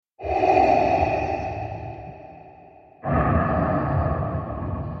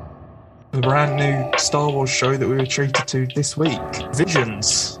the brand new Star Wars show that we were treated to this week,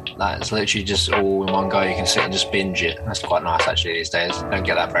 Visions. That's literally just all in one go. You can sit and just binge it. That's quite nice, actually, these days. Don't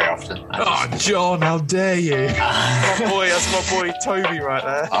get that very often. John, how dare you? That's my boy Toby right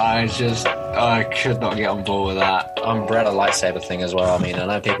there. I could not get on board with that umbrella lightsaber thing as well. I mean, I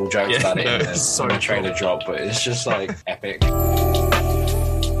know people joked about it in the trailer drop, but it's just like epic.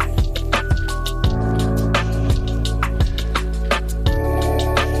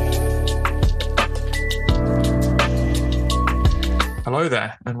 Hello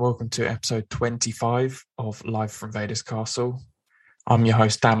there, and welcome to episode 25 of Live from Vader's Castle. I'm your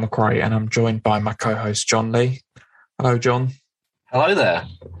host, Dan McRae, and I'm joined by my co-host, John Lee. Hello, John. Hello there.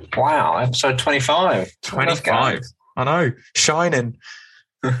 Wow, episode 25. 25. I know, shining.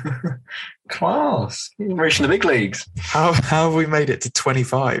 Class. You're reaching the big leagues. How have we made it to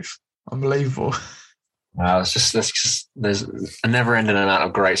 25? Unbelievable. Wow, there's a never-ending amount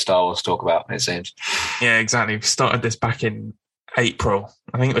of great Star Wars to talk about, it seems. Yeah, exactly. We started this back in April.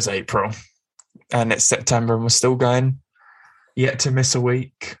 I think it was April. And it's September and we're still going. Yet to miss a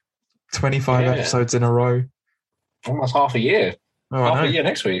week. 25 episodes in a row. Almost half a year. Oh, half a year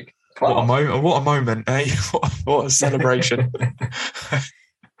next week. Class. What a moment, eh? What a celebration.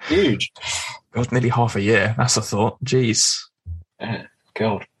 Huge. God, nearly half a year. That's a thought. Jeez. Yeah,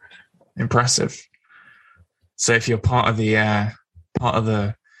 God. Impressive. So if you're part of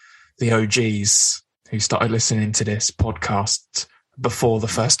the OGs who started listening to this podcast before the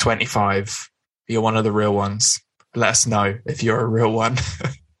first 25, you're one of the real ones. Let us know if you're a real one.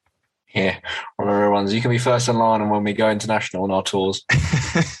 Yeah, one of the real ones. You can be first in line and when we go international on our tours.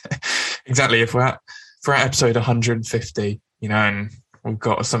 Exactly. If we're at episode 150, and we've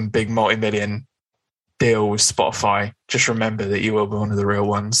got some big multi-million deal with Spotify, just remember that you will be one of the real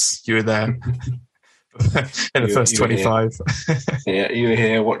ones. You were there in the first 25. Yeah, you were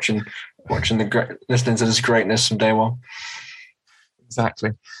here watching listening to this greatness from day one. Exactly.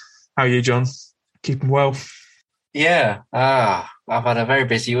 How are you, John? Keeping well? Yeah. I've had a very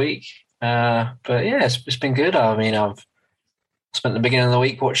busy week. But yeah, it's been good. I mean, I've spent the beginning of the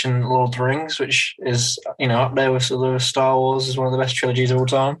week watching Lord of the Rings, which is, up there with sort of Star Wars as one of the best trilogies of all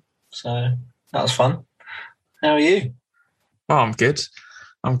time. So that was fun. How are you? Oh, I'm good.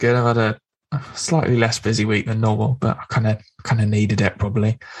 I've had a slightly less busy week than normal, but I kind of needed it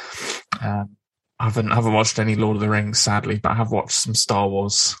probably. I haven't watched any Lord of the Rings, sadly, but I have watched some Star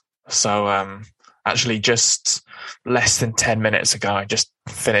Wars. So actually, just less than 10 minutes ago, I just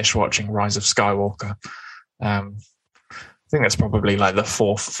finished watching Rise of Skywalker. I think that's probably like the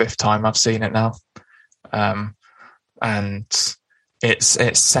fourth, fifth time I've seen it now, and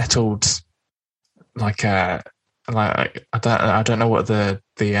it's settled like I don't know what the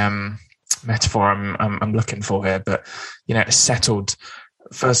metaphor I'm looking for here, but it's settled.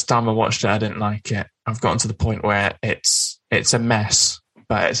 First time I watched it, I didn't like it. I've gotten to the point where it's a mess,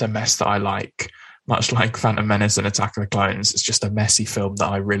 but it's a mess that I like. Much like Phantom Menace and Attack of the Clones, it's just a messy film that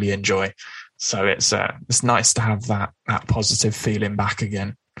I really enjoy. So it's nice to have that positive feeling back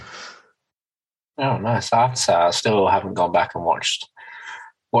again. Oh, nice! I have to say, I still haven't gone back and watched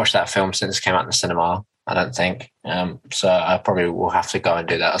that film since it came out in the cinema. I don't think. So I probably will have to go and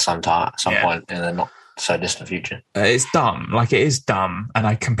do that at some point in the not so distant future. It's dumb. Like, it is dumb, and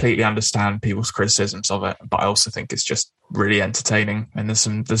I completely understand people's criticisms of it. But I also think it's just really entertaining, and there's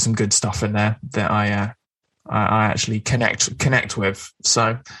some good stuff in there that I actually connect with.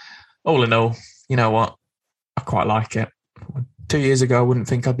 So all in all, you know what? I quite like it. 2 years ago, I wouldn't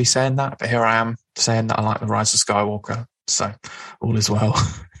think I'd be saying that, but here I am saying that I like The Rise of Skywalker. So all is well.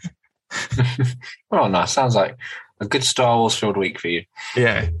 Oh, nice. Sounds like a good Star Wars filled week for you.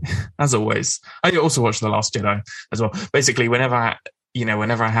 Yeah, as always. I also watched The Last Jedi as well. Basically, whenever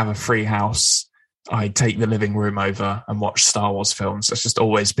I have a free house, I take the living room over and watch Star Wars films. That's just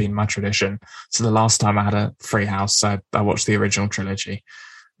always been my tradition. So the last time I had a free house, I watched the original trilogy.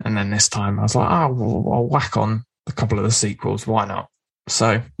 And then this time I was like, I'll whack on a couple of the sequels. Why not?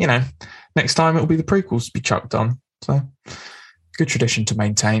 So, next time it'll be the prequels to be chucked on. So good tradition to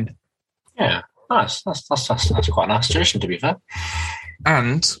maintain. Yeah, nice. That's quite a nice tradition, to be fair.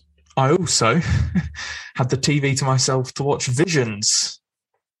 And I also had the TV to myself to watch Visions,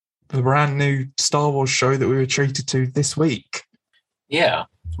 the brand new Star Wars show that we were treated to this week. Yeah,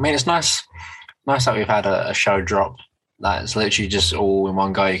 I mean, it's nice that we've had a show drop that's literally just all in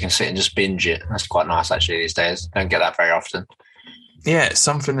one go. You can sit and just binge it. That's quite nice, actually, these days. Don't get that very often. Yeah, it's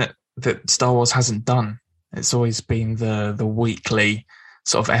something that Star Wars hasn't done. It's always been the weekly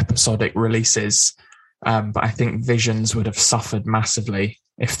sort of episodic releases. But I think Visions would have suffered massively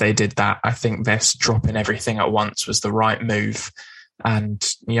if they did that. I think this dropping everything at once was the right move. And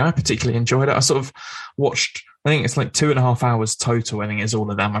yeah, I particularly enjoyed it. I sort of watched, I think it's like 2.5 hours total. I think is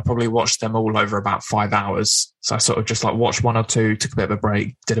all of them. I probably watched them all over about 5 hours. So I sort of just like watched one or two, took a bit of a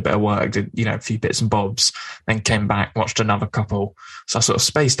break, did a bit of work, did, a few bits and bobs, then came back, watched another couple. So I sort of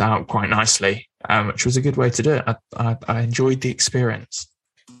spaced out quite nicely, which was a good way to do it. I enjoyed the experience.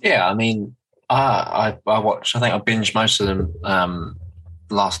 Yeah, I mean, I watched, I think I binged most of them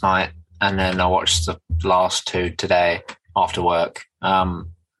last night, and then I watched the last two today after work.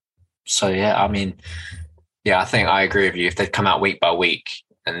 So yeah, I mean, yeah, I think I agree with you. If they'd come out week by week,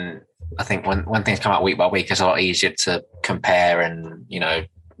 and I think when things come out week by week, it's a lot easier to compare and,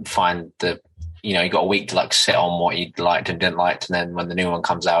 find you got a week to like sit on what you liked and didn't like. And then when the new one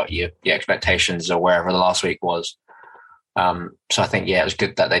comes out, your expectations are wherever the last week was. So I think, yeah, it was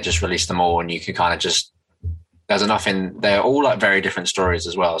good that they just released them all, and you can kind of there's enough they're all like very different stories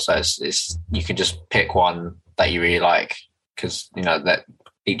as well. So it's you can just pick one that you really like, because, that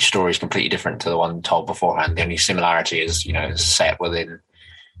each story is completely different to the one told beforehand. The only similarity is, set within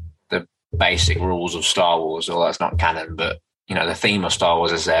the basic rules of Star Wars, although that's not canon, but, the theme of Star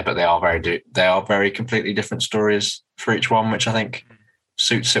Wars is there, but they are very completely different stories for each one, which I think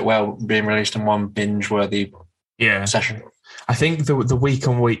suits it well, being released in one binge-worthy session. I think the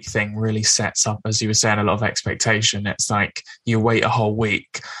week-on-week thing really sets up, as you were saying, a lot of expectation. It's like you wait a whole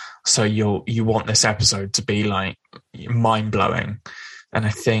week, so you want this episode to be like mind-blowing. And I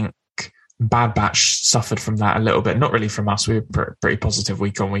think Bad Batch suffered from that a little bit. Not really from us. We were pretty positive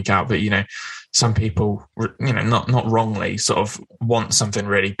week on, week out. But, some people, not wrongly, sort of want something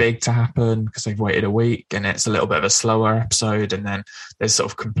really big to happen because they've waited a week and it's a little bit of a slower episode. And then there's sort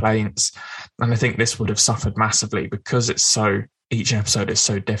of complaints. And I think this would have suffered massively because each episode is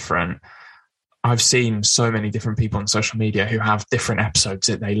so different. I've seen so many different people on social media who have different episodes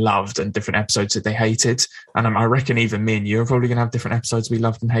that they loved and different episodes that they hated. And I reckon even me and you are probably going to have different episodes we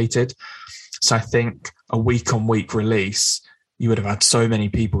loved and hated. So I think a week-on-week release, you would have had so many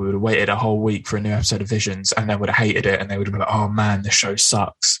people who would have waited a whole week for a new episode of Visions and then would have hated it, and they would have been like, oh man, the show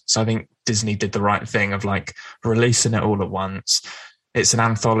sucks. So I think Disney did the right thing of like releasing it all at once. It's an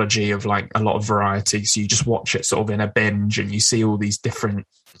anthology of like a lot of variety. So you just watch it sort of in a binge and you see all these different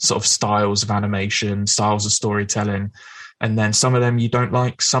sort of styles of animation, styles of storytelling. And then some of them you don't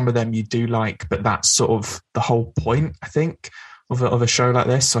like, some of them you do like, but that's sort of the whole point, I think, of a show like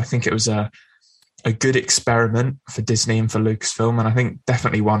this. So I think it was a good experiment for Disney and for Lucasfilm, and I think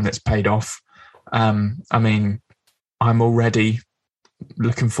definitely one that's paid off. I mean, I'm already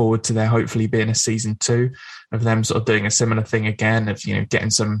looking forward to there hopefully being a season 2 of them sort of doing a similar thing again, of getting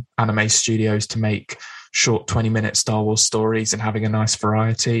some anime studios to make short 20-minute Star Wars stories and having a nice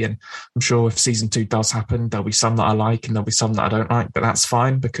variety. And I'm sure if season 2 does happen, there'll be some that I like and there'll be some that I don't like, but that's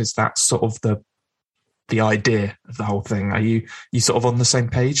fine really that's sort of the idea of the whole thing. Are you sort of on the same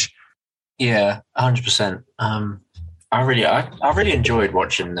page? Yeah, 100%. I really enjoyed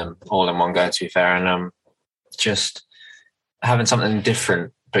watching them all in one go, to be fair, and just having something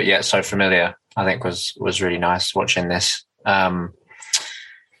different but yet so familiar, I think was really nice watching this.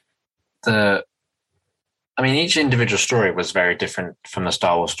 Each individual story was very different from the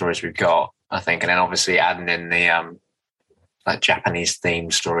Star Wars stories we've got, I think, and then obviously adding in the like Japanese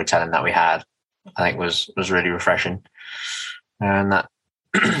themed storytelling that we had, I think was really refreshing, and that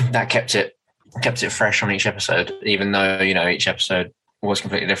that kept it fresh on each episode, even though each episode was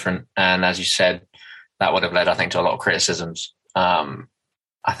completely different. And as you said, that would have led, I think, to a lot of criticisms.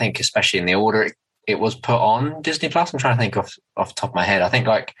 I think especially in the order it was put on Disney Plus. I'm trying to think off the top of my head. I think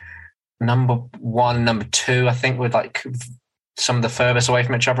like number 1, number 2, I think were like some of the furthest away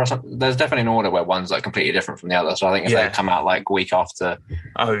from each other or something. There's definitely an order where one's like completely different from the other. So I think if they had come out like week after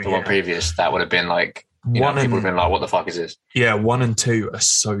the one previous, that would have been like, people would have been like, what the fuck is this? Yeah, 1 and 2 are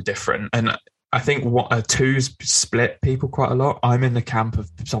so different. And I think 2's split people quite a lot. I'm in the camp of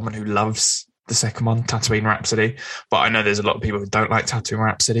someone who loves the second one, Tatooine Rhapsody, but I know there's a lot of people who don't like Tatooine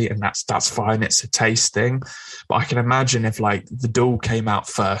Rhapsody, and that's fine. It's a taste thing. But I can imagine if like the Duel came out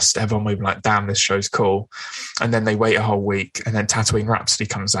first, everyone would be like, damn, this show's cool. And then they wait a whole week and then Tatooine Rhapsody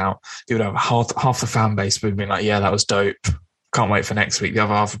comes out. You would have half the fan base would be like, yeah, that was dope. Can't wait for next week. The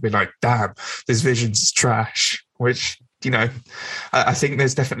other half would be like, damn, this Visions is trash. Which, I think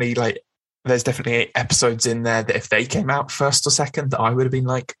there's definitely episodes in there that if they came out first or second, that I would have been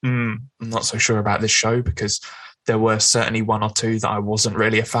like, I'm not so sure about this show, because there were certainly 1 or 2 that I wasn't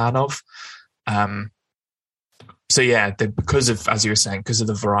really a fan of. So yeah, because of, as you were saying, because of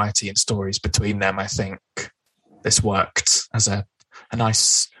the variety in stories between them, I think this worked as a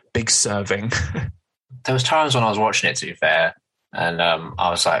nice big serving. There was times when I was watching it, to be fair, and I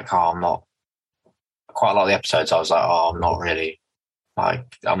was like, I'm not, quite a lot of the episodes I was like, I'm not really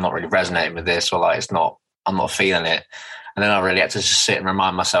like I'm not really resonating with this, or like I'm not feeling it. And then I really had to just sit and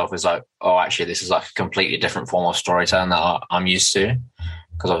remind myself, is like, oh, actually, this is like a completely different form of storytelling that I'm used to,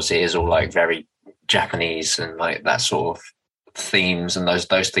 because obviously it is all like very Japanese, and like that sort of themes, and those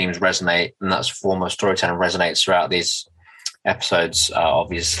themes resonate, and that form of storytelling resonates throughout these episodes,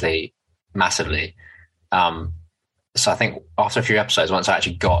 obviously massively. So I think after a few episodes, once I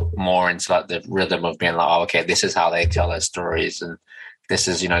actually got more into like the rhythm of being like, oh, okay, this is how they tell their stories, and this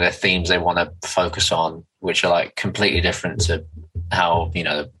is, their themes they want to focus on, which are like completely different to how,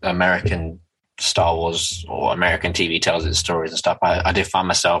 American Star Wars or American TV tells its stories and stuff. I did find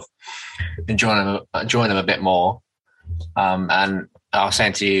myself enjoying them a bit more. And I was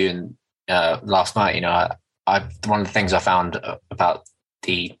saying to you last night, one of the things I found about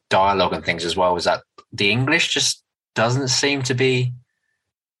the dialogue and things as well was that the English just doesn't seem to be,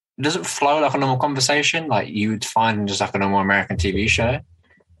 it doesn't flow like a normal conversation like you would find in just like a normal American TV show.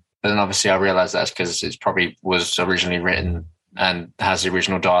 But then obviously I realized that's because it probably was originally written and has the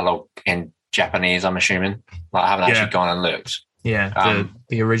original dialogue in Japanese, I'm assuming. Like I haven't actually gone and looked. Yeah,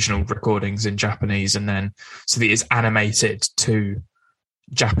 the original recordings in Japanese, and then so that it's animated to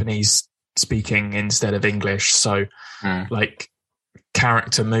Japanese speaking instead of English. So like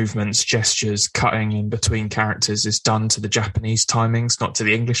character movements, gestures, cutting in between characters is done to the Japanese timings, not to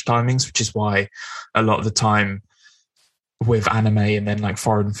the English timings, which is why a lot of the time with anime and then like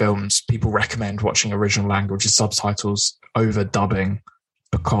foreign films, people recommend watching original language with subtitles over dubbing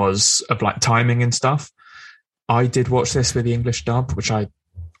because of like timing and stuff. I did watch this with the English dub, which I've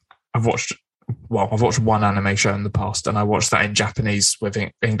watched one anime show in the past, and I watched that in Japanese with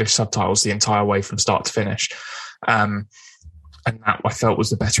English subtitles the entire way from start to finish. And that I felt was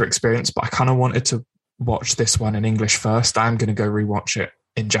the better experience, but I kind of wanted to watch this one in English first. I'm going to go rewatch it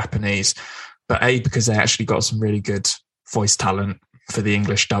in Japanese, but because they actually got some really good voice talent for the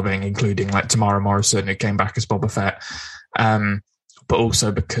English dubbing, including like Tamara Morrison, who came back as Boba Fett, but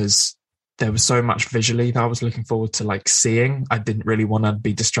also because there was so much visually that I was looking forward to like seeing. I didn't really want to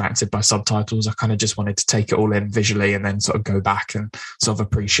be distracted by subtitles. I kind of just wanted to take it all in visually and then sort of go back and sort of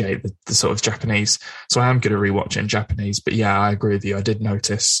appreciate the sort of Japanese. So I am going to rewatch it in Japanese. But yeah, I agree with you. I did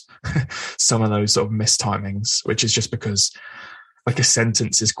notice some of those sort of mistimings, which is just because like a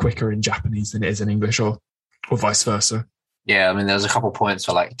sentence is quicker in Japanese than it is in English, or vice versa. Yeah, I mean, there was a couple of points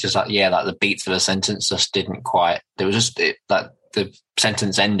where like the beats of a sentence just didn't quite. There was just like the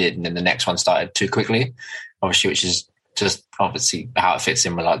sentence ended and then the next one started too quickly, obviously, which is just obviously how it fits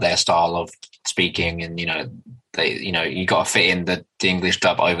in with like their style of speaking, and you got to fit in the English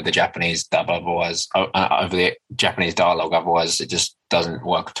dub over the Japanese dub, otherwise over the Japanese dialogue, otherwise it just doesn't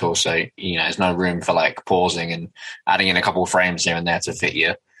work at all. So there's no room for like pausing and adding in a couple of frames here and there to fit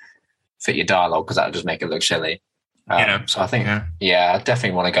your dialogue, because that would just make it look silly. So I think I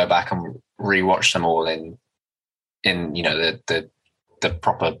definitely want to go back and rewatch them all in the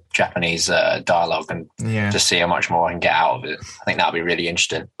proper Japanese dialogue, and just see how much more I can get out of it. I think that'll be really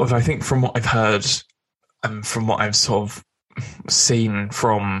interesting. Well, I think from what I've heard and from what I've sort of seen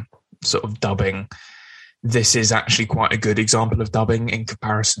from sort of dubbing, this is actually quite a good example of dubbing in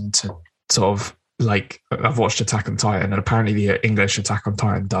comparison to sort of like I've watched Attack on Titan, and apparently the English Attack on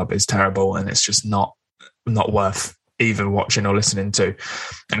Titan dub is terrible, and it's just not worth even watching or listening to.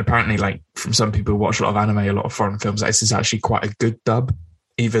 And apparently, like from some people who watch a lot of anime, a lot of foreign films, this is actually quite a good dub,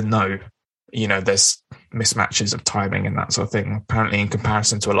 even though there's mismatches of timing and that sort of thing. Apparently, in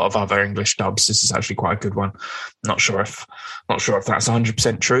comparison to a lot of other English dubs, this is actually quite a good one. Not sure if that's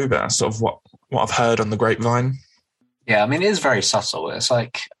 100% true, but that's sort of what I've heard on the grapevine. Yeah, I mean, it is very subtle. It's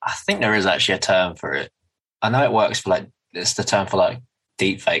like, I think there is actually a term for it. I know it works for like, it's the term for like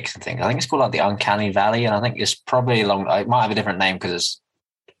deep fakes and things. I think it's called like the uncanny valley, and I think it's probably along, it might have a different name because it's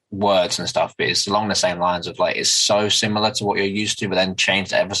words and stuff, but it's along the same lines of like, it's so similar to what you're used to, but then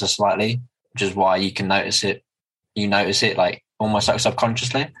changed ever so slightly, which is why you can notice it like almost like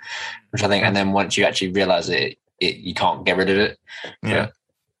subconsciously, which I think, and then once you actually realize it you can't get rid of it. Yeah.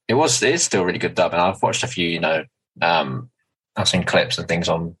 But it's still really good dub, and I've watched a few, I've seen clips and things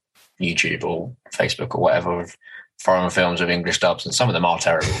on YouTube or Facebook or whatever of foreign films with English dubs, and some of them are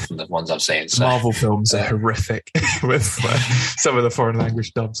terrible from the ones I've seen. So. Marvel films are horrific with some of the foreign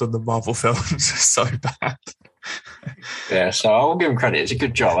language dubs on the Marvel films are so bad. Yeah, so I will give them credit. It's a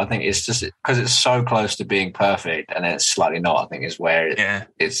good job. I think it's just because it's so close to being perfect and then it's slightly not, I think is where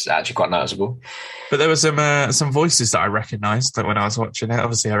it's actually quite noticeable. But there was some voices that I recognised that when I was watching it.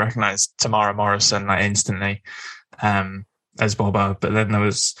 Obviously, I recognised Tamara Morrison like instantly as Boba, but then there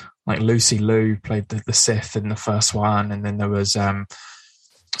was like Lucy Liu played the Sith in the first one, and then there was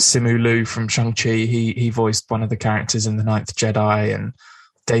Simu Liu from Shang-Chi, he voiced one of the characters in The Ninth Jedi, and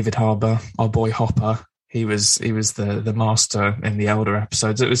David Harbour, our boy Hopper, he was the master in the Elder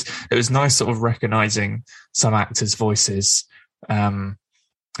episodes. It was nice sort of recognising some actors' voices, and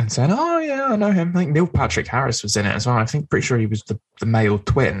saying, oh yeah, I know him. I think Neil Patrick Harris was in it as well. I think pretty sure he was the male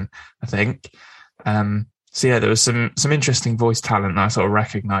twin, I think. So yeah, there was some interesting voice talent that I sort of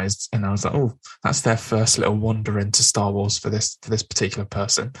recognised, and I was like, oh, that's their first little wander into Star Wars for this particular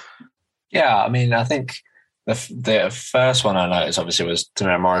person. Yeah, I mean, I think the first one I noticed obviously was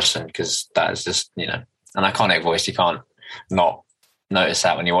Tamara Morrison, because that is just, you know, an iconic voice. You can't not notice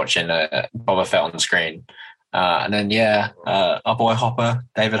that when you're watching Boba Fett on the screen. And then, our boy Hopper,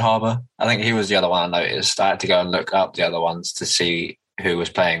 David Harbour, I think he was the other one I noticed. I had to go and look up the other ones to see who was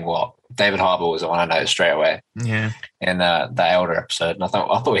playing what. David Harbour was the one I noticed straight away. Yeah. In that Elder episode. And I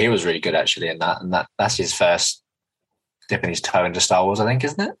thought he was really good actually in that. And that's his first dipping his toe into Star Wars, I think,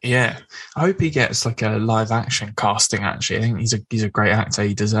 isn't it? Yeah. I hope he gets like a live action casting actually. I think he's a great actor.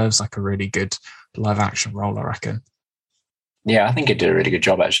 He deserves like a really good live action role, I reckon. Yeah, I think he did a really good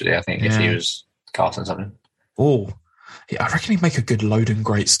job actually. I think if he was casting something. Oh, yeah, I reckon he'd make a good Loden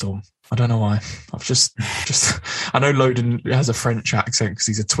Greatstorm. I don't know why. I've just I know Loden has a French accent because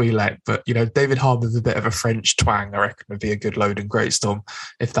he's a Twi'lek, but you know, David Harbour's a bit of a French twang. I reckon would be a good Loden Greatstorm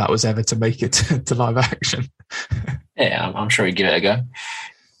if that was ever to make it to live action. Yeah, I'm sure he'd give it a go.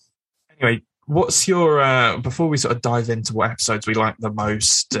 Anyway, what's your before we sort of dive into what episodes we like the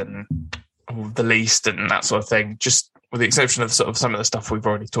most and the least and that sort of thing, just with the exception of sort of some of the stuff we've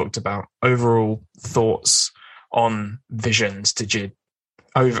already talked about, overall thoughts on Visions? Did you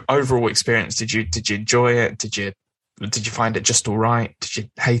overall experience? Did you enjoy it? Did you find it just all right? Did you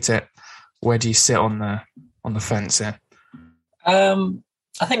hate it? Where do you sit on the fence here?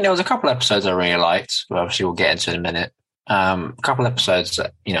 I think there was a couple of episodes I really liked. Obviously, we'll get into in a minute. A couple of episodes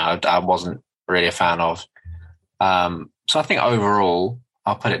that, you know, I wasn't really a fan of. So I think overall,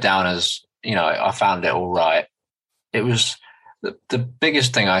 I'll put it down as, you know, I found it all right. It was the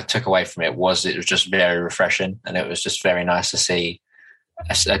biggest thing I took away from it was just very refreshing, and it was just very nice to see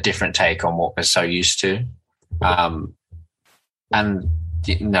a different take on what we're so used to. And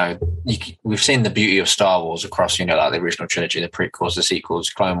you know, we've seen the beauty of Star Wars across, you know, like the original trilogy, the prequels, the sequels,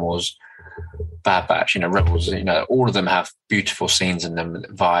 Clone Wars, Bad Batch, you know, Rebels, you know, all of them have beautiful scenes in them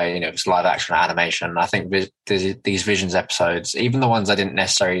via, you know, it's live action animation. I think these Visions episodes, even the ones I didn't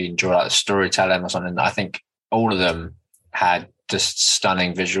necessarily enjoy, like the storytelling or something, I think all of them had just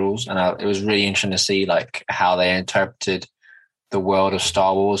stunning visuals. And it was really interesting to see like how they interpreted the world of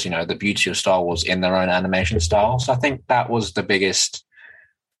Star Wars, you know, the beauty of Star Wars in their own animation style. So I think that was the biggest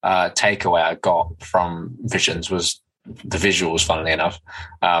takeaway I got from Visions, was the visuals, funnily enough.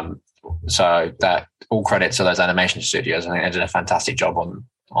 So that all credit to those animation studios. I think they did a fantastic job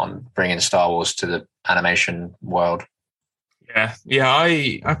on bringing Star Wars to the animation world. Yeah,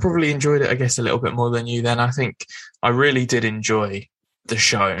 I probably enjoyed it, I guess, a little bit more than you then. I think I really did enjoy the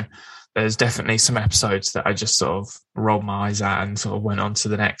show. There's definitely some episodes that I just sort of rolled my eyes at and sort of went on to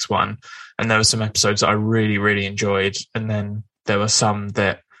the next one. And there were some episodes that I really, really enjoyed. And then there were some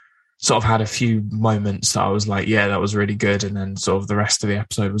that sort of had a few moments that I was like, yeah, that was really good. And then sort of the rest of the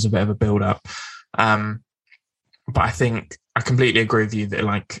episode was a bit of a build up. But I think I completely agree with you that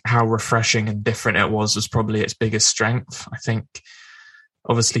like how refreshing and different it was probably its biggest strength. I think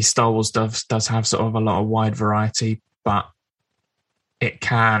obviously Star Wars does have sort of a lot of wide variety, but it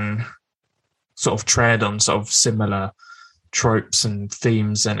can sort of tread on sort of similar tropes and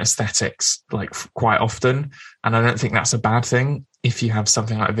themes and aesthetics like quite often. And I don't think that's a bad thing if you have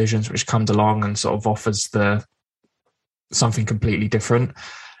something like Visions which comes along and sort of offers something completely different.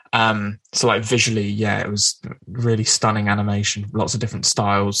 So like visually, yeah, it was really stunning animation, lots of different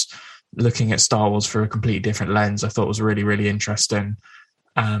styles. Looking at Star Wars through a completely different lens, I thought was really, really interesting.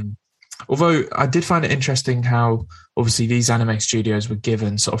 Although I did find it interesting how obviously these anime studios were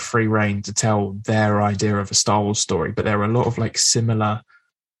given sort of free reign to tell their idea of a Star Wars story, but there were a lot of like similar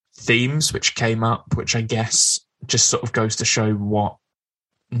themes which came up, which I guess just sort of goes to show what,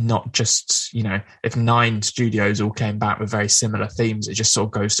 not just, you know, if 9 studios all came back with very similar themes, it just sort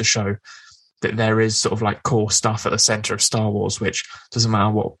of goes to show that there is sort of like core stuff at the center of Star Wars, which doesn't matter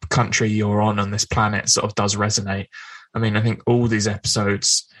what country you're on this planet, sort of does resonate. I mean, I think all these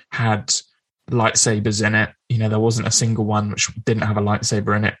episodes had lightsabers in it. You know, there wasn't a single one which didn't have a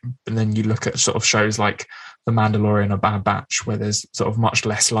lightsaber in it. And then you look at sort of shows like The Mandalorian or Bad Batch, where there's sort of much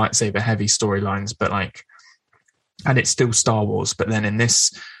less lightsaber heavy storylines, but like, and it's still Star Wars. But then in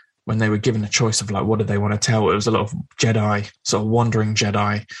this, when they were given a choice of like, what do they want to tell? It was a lot of Jedi, sort of wandering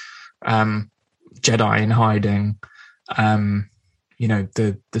Jedi, Jedi in hiding,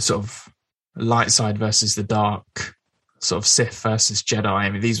 the sort of light side versus the dark, sort of Sith versus Jedi. I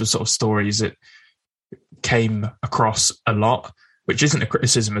mean, these were sort of stories that came across a lot, which isn't a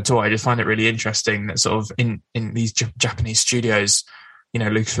criticism at all. I just find it really interesting that sort of in these Japanese studios,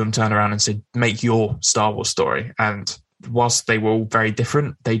 Lucasfilm turned around and said, make your Star Wars story. And whilst they were all very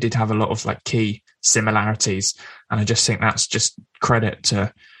different, they did have a lot of like key similarities. And I just think that's just credit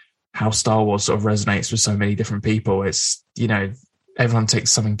to how Star Wars sort of resonates with so many different people. It's, everyone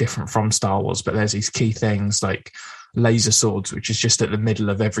takes something different from Star Wars, but there's these key things like laser swords, which is just at the middle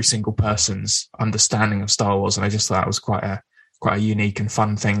of every single person's understanding of Star Wars. And I just thought that was quite a unique and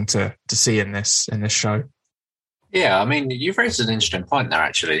fun thing to see in this show. Yeah, I mean, you've raised an interesting point there,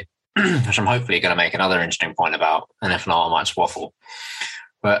 actually, which I'm hopefully going to make another interesting point about, and if not, I might waffle.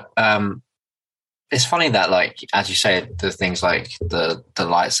 But it's funny that, like, as you say, the things like the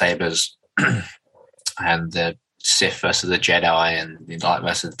lightsabers and the Sith versus the Jedi and the light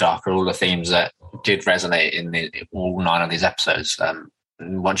versus the dark are all the themes that did resonate in all 9 of these episodes.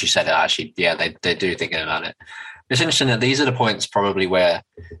 And once you said it, actually, yeah, they do think about it. It's interesting that these are the points probably where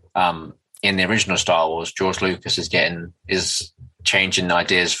in the original Star Wars, George Lucas is changing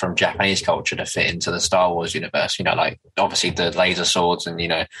ideas from Japanese culture to fit into the Star Wars universe. Like obviously the laser swords and,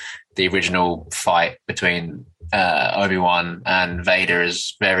 the original fight between Obi-Wan and Vader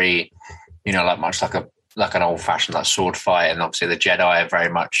is very, much like an old-fashioned like sword fight. And obviously the Jedi are very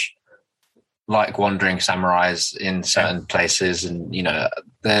much like wandering samurais in certain places. And,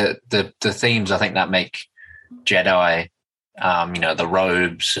 the themes I think that make Jedi, the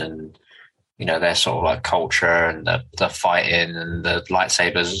robes and, their sort of like culture and the fighting and the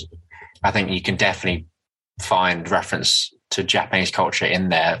lightsabers, I think you can definitely find reference to Japanese culture in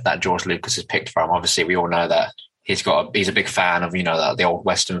there that George Lucas has picked from. Obviously, we all know that he's a big fan of, the old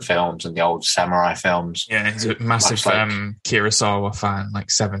Western films and the old samurai films. Yeah, he's a massive Kurosawa fan,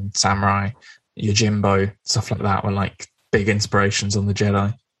 like Seven Samurai, Yojimbo, stuff like that were like big inspirations on the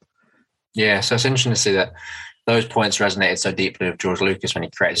Jedi. Yeah, so it's interesting to see that those points resonated so deeply with George Lucas when he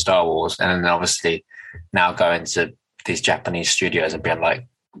created Star Wars, and then obviously now going to these Japanese studios and being like,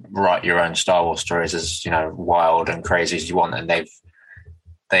 write your own Star Wars stories as wild and crazy as you want, and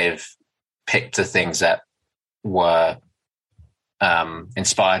they've picked the things that were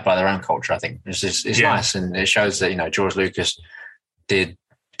inspired by their own culture. I think it's nice, and it shows that George Lucas did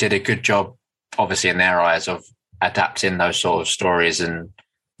a good job, obviously in their eyes, of adapting those sort of stories and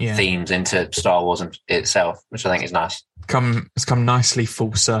themes into Star Wars itself, which I think is nice. It's come nicely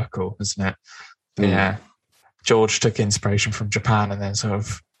full circle, isn't it? Yeah, George took inspiration from Japan, and then sort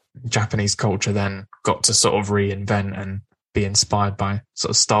of Japanese culture then got to sort of reinvent and be inspired by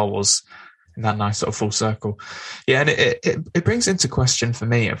sort of Star Wars in that nice sort of full circle. Yeah, and it brings into question for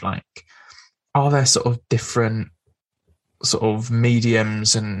me of like, are there sort of different sort of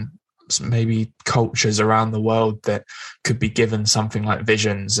mediums and maybe cultures around the world that could be given something like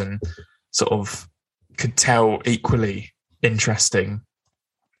Visions and sort of could tell equally interesting,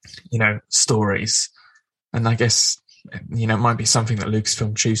 stories? And I guess, it might be something that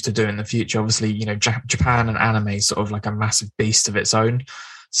Lucasfilm choose to do in the future. Obviously, Japan and anime is sort of like a massive beast of its own.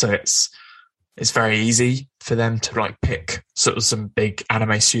 So it's very easy for them to like pick sort of some big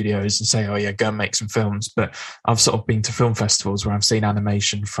anime studios and say, oh yeah, go and make some films. But I've sort of been to film festivals where I've seen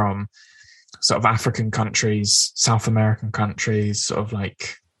animation from sort of African countries, South American countries, sort of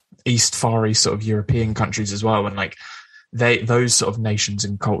like Far East sort of European countries as well. And like those sort of nations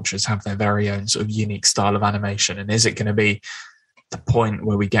and cultures have their very own sort of unique style of animation. And is it going to be the point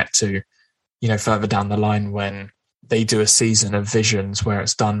where we get to, further down the line when they do a season of Visions where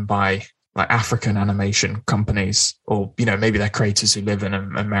it's done by like African animation companies, or maybe they're creators who live in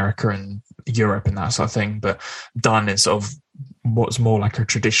America and Europe and that sort of thing, but done in sort of what's more like a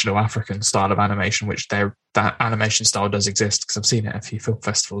traditional African style of animation, which that animation style does exist because I've seen it at a few film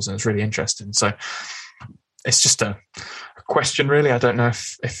festivals and it's really interesting. So it's just a question, really. I don't know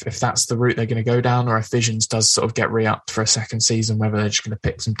if that's the route they're going to go down, or if Visions does sort of get re-upped for a second season, whether they're just going to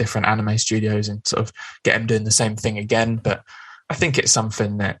pick some different anime studios and sort of get them doing the same thing again. But I think it's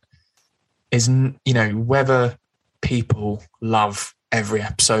something that is, whether people love every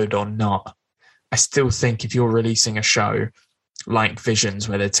episode or not, I still think if you're releasing a show like Visions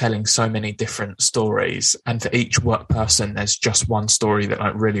where they're telling so many different stories, and for each work person there's just one story that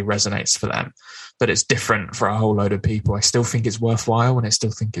like really resonates for them, but it's different for a whole load of people, I still think it's worthwhile, and I still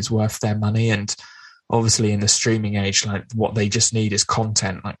think it's worth their money. And obviously in the streaming age, like what they just need is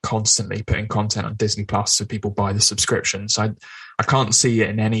content, like constantly putting content on Disney Plus so people buy the subscription. So I can't see it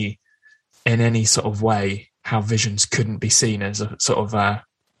in any sort of way how Visions couldn't be seen as a sort of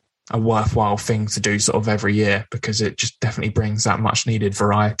a a worthwhile thing to do sort of every year, because it just definitely brings that much needed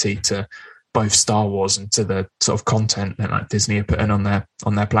variety to both Star Wars and to the sort of content that like Disney are putting on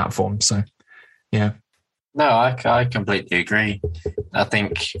their platform. So yeah. No, I completely agree. I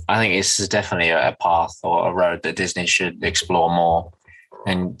think this is definitely a path or a road that Disney should explore more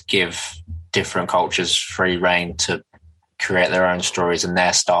and give different cultures free reign to create their own stories and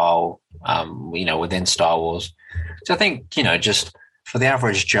their style, within Star Wars. So I think, just for the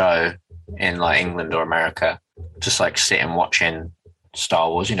average Joe in like England or America, just like sitting watching Star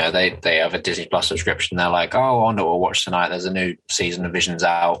Wars, they have a Disney Plus subscription. They're like, oh, I wonder what we'll watch tonight. There's a new season of Visions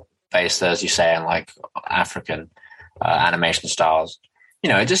out, based, as you say, in like African animation styles.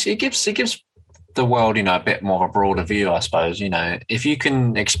 It gives the world, a bit more of a broader view, I suppose. If you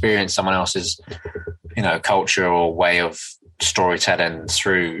can experience someone else's, culture or way of storytelling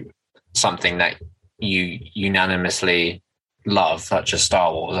through something that you unanimously love, such as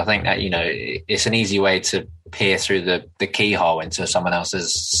Star Wars, I think that, it's an easy way to peer through the keyhole into someone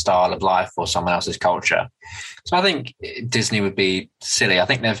else's style of life or someone else's culture. So I think Disney would be silly. I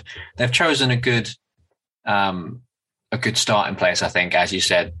think they've chosen a good starting place. I think, as you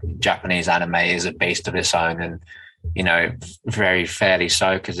said, Japanese anime is a beast of its own, and very fairly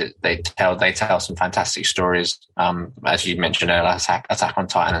so, because they tell some fantastic stories. As you mentioned earlier, Attack on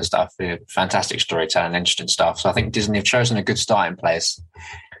Titan and stuff, fantastic storytelling, interesting stuff. So I think Disney have chosen a good starting place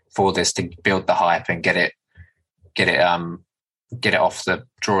for this to build the hype and get it off the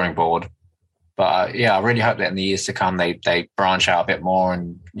drawing board. But I really hope that in the years to come they branch out a bit more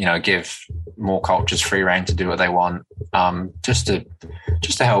and give more cultures free reign to do what they want, just to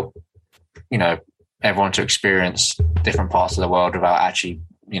help everyone to experience different parts of the world without actually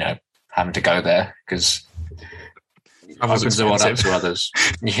having to go there, because it opens the world up to others.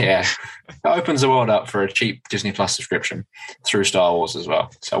 Yeah, it opens the world up for a cheap Disney Plus subscription through Star Wars as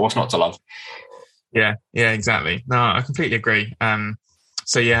well. So what's not to love? Yeah, exactly. No, I completely agree.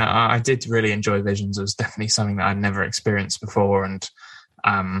 So yeah, I did really enjoy Visions. It was definitely something that I'd never experienced before, and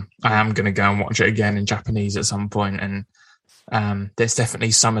I am going to go and watch it again in Japanese at some point. And there's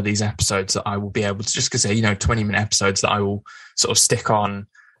definitely some of these episodes that I will be able to, just because they're 20-minute episodes, that I will sort of stick on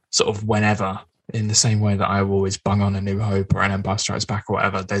sort of whenever, in the same way that I will always bung on A New Hope or an Empire Strikes Back or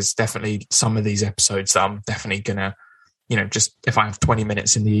whatever. There's definitely some of these episodes that I'm definitely gonna, just if I have 20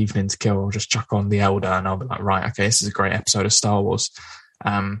 minutes in the evening to kill, I'll just chuck on The Elder and I'll be like, right, okay, this is a great episode of Star Wars.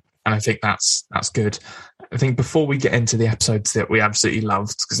 And I think that's good. I think before we get into the episodes that we absolutely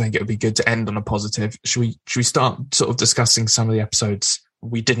loved, because I think it would be good to end on a positive, should we start sort of discussing some of the episodes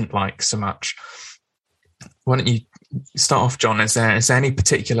we didn't like so much? Why don't you start off, John? Is there any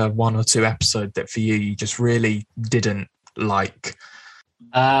particular one or two episode that for you just really didn't like?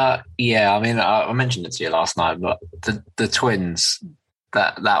 Yeah, I mean, I mentioned it to you last night, but the twins,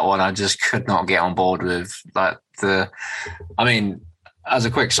 that one I just could not get on board with. As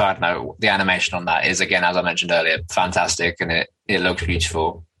a quick side note, the animation on that is, again, as I mentioned earlier, fantastic, and it looks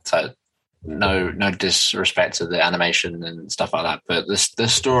beautiful. So no disrespect to the animation and stuff like that, but the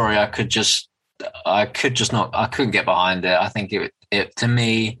story I couldn't get behind it. I think it to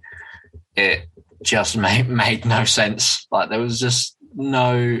me, it just made no sense. Like, there was just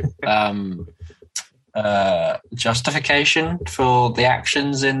no justification for the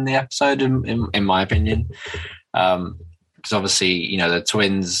actions in the episode, in my opinion. Because obviously, the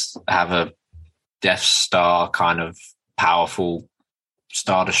twins have a Death Star kind of powerful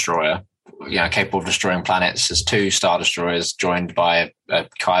Star Destroyer, capable of destroying planets. There's two Star Destroyers joined by a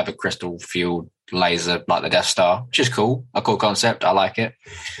Kyber crystal fueled laser like the Death Star, which is cool. A cool concept. I like it.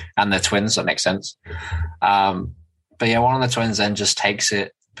 And they're twins, that makes sense. But yeah, one of the twins then just takes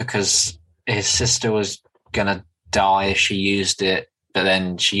it because his sister was going to die if she used it, but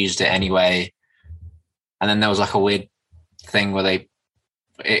then she used it anyway. And then there was like a weird thing where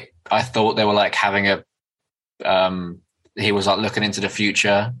I thought they were like having he was like looking into the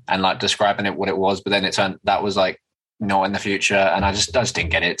future and like describing it what it was, but then it turned that was like not in the future, and I just didn't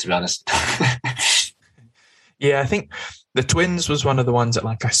get it, to be honest. Yeah, I think the twins was one of the ones that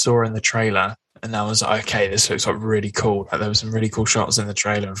like I saw in the trailer, and I was like, okay, this looks like really cool. Like, there were some really cool shots in the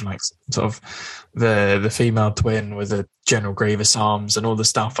trailer of like sort of the female twin with the General Grievous arms and all the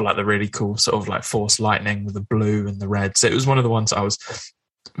stuff for like the really cool sort of like Force lightning with the blue and the red. So it was one of the ones I was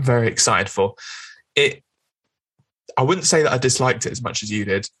very excited for. I wouldn't say that I disliked it as much as you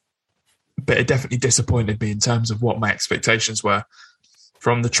did, but it definitely disappointed me in terms of what my expectations were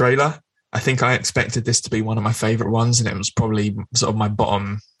from the trailer. I think I expected this to be one of my favorite ones, and it was probably sort of my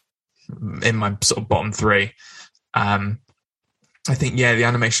bottom three. I think, yeah, the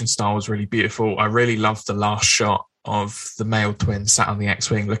animation style was really beautiful. I really loved the last shot of the male twin sat on the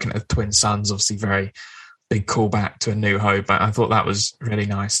X-Wing looking at the twin suns, obviously very big callback to A New Hope. I thought that was really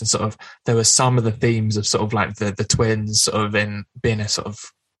nice. And sort of there were some of the themes of sort of like the twins sort of in being a sort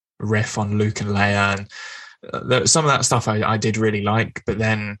of riff on Luke and Leia. And some of that stuff I did really like, but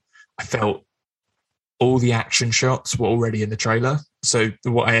then I felt all the action shots were already in the trailer. So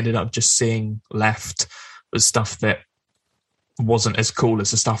what I ended up just seeing left was stuff that wasn't as cool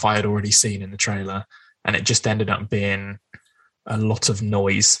as the stuff I had already seen in the trailer. And it just ended up being a lot of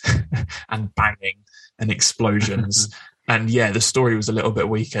noise and banging and explosions. And yeah, the story was a little bit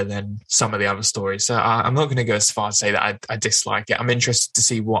weaker than some of the other stories. So I'm not going to go as far as say that I dislike it. I'm interested to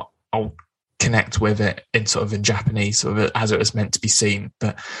see what I'll connect with it in sort of in Japanese, sort of as it was meant to be seen.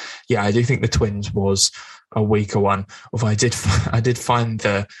 But yeah, I do think the twins was a weaker one. Although I did find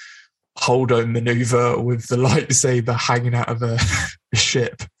the Holdo maneuver with the lightsaber hanging out of a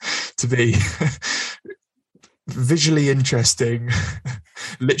ship to be visually interesting,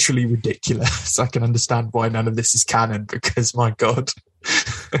 literally ridiculous. I can understand why none of this is canon, because my God.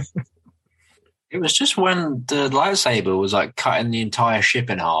 It was just when the lightsaber was like cutting the entire ship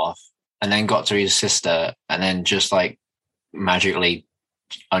in half and then got to his sister and then just like magically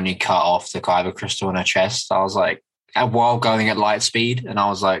only cut off the kyber crystal in her chest. I was like, while going at light speed, and I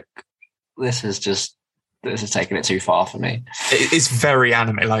was like, this is taking it too far for me. It's very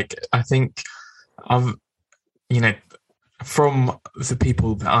anime. Like, I think from the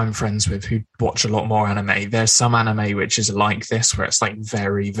people that I'm friends with who watch a lot more anime, there's some anime which is like this, where it's like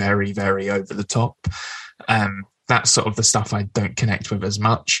very, very, very over the top. That's sort of the stuff I don't connect with as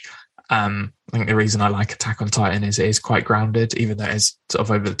much. I think the reason I like Attack on Titan is it is quite grounded, even though it's sort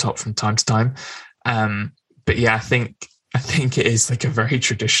of over the top from time to time. But yeah, I think it is like a very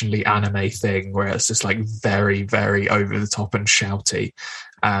traditionally anime thing where it's just like very, very over the top and shouty.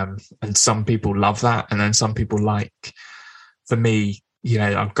 And some people love that. And then some people like, for me,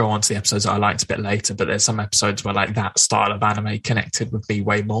 I'll go on to the episodes that I liked a bit later, but there's some episodes where like that style of anime connected with me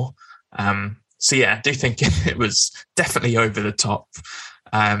way more. So yeah, I do think it was definitely over the top.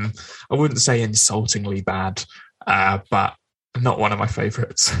 I wouldn't say insultingly bad, but not one of my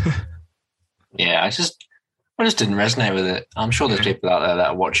favorites. Yeah, I just didn't resonate with it. I'm sure there's people out there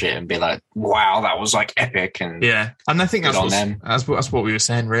that watch it and be like, wow, that was like epic. And yeah, and I think that's what we were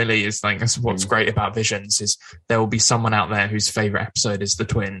saying really, is like, that's what's great about Visions, is there will be someone out there whose favorite episode is the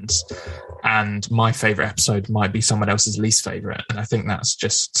twins, and my favorite episode might be someone else's least favorite. And I think that's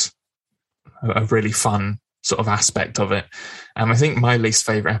just a really fun sort of aspect of it. I think my least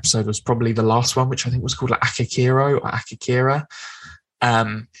favorite episode was probably the last one, which I think was called like Akakiro or Akakira.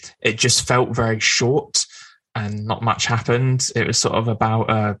 It just felt very short and not much happened. It was sort of about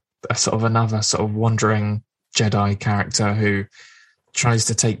a sort of another sort of wandering Jedi character who tries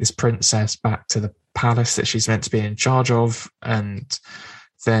to take this princess back to the palace that she's meant to be in charge of, and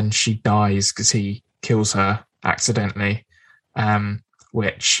then she dies because he kills her accidentally,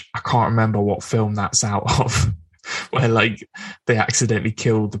 which I can't remember what film that's out of, where like they accidentally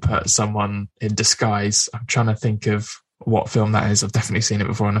killed someone in disguise. I'm trying to think of what film that is. I've definitely seen it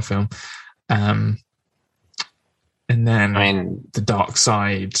before in a film. And then the dark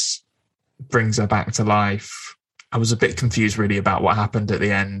side brings her back to life. I was a bit confused really about what happened at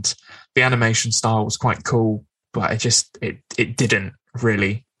the end. The animation style was quite cool, but it didn't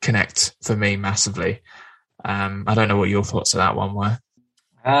really connect for me massively. I don't know what your thoughts of that one were.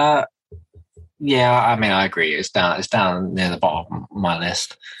 Yeah, I agree. It's down near the bottom of my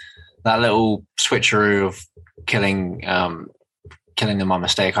list. That little switcheroo of killing them by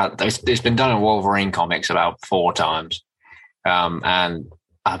mistake. It's been done in Wolverine comics about 4 times. And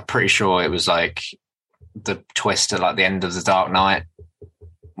I'm pretty sure it was like the twist at like the end of the Dark Knight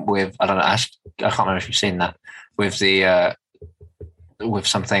with, I don't know, I can't remember if you've seen that, with the with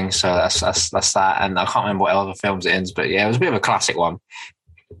something. So that's that. And I can't remember what other films it ends, but yeah, it was a bit of a classic one.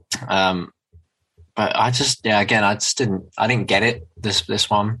 But I didn't get it, this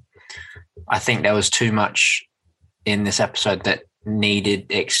one. I think there was too much in this episode that needed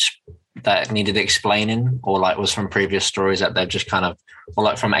explaining, or like was from previous stories that they've just kind of, or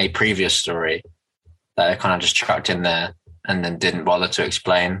like from a previous story that they kind of just chucked in there and then didn't bother to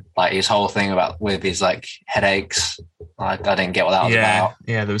explain. Like his whole thing with his like headaches, I didn't get what that was about.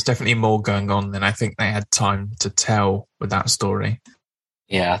 Yeah, there was definitely more going on than I think they had time to tell with that story.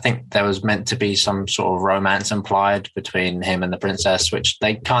 Yeah, I think there was meant to be some sort of romance implied between him and the princess, which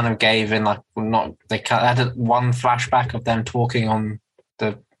they kind of gave in they had one flashback of them talking on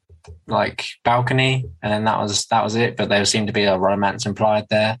the like balcony, and then that was it. But there seemed to be a romance implied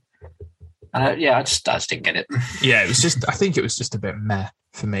there. And I just didn't get it. Yeah, it was just, I think it was just a bit meh.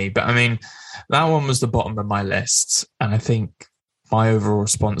 for me. But I mean, that one was the bottom of my list, and I think my overall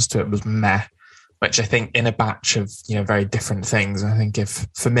response to it was meh, which I think in a batch of, very different things, I think if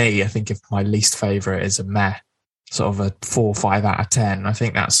my least favorite is a meh, sort of a 4 or 5 out of 10, I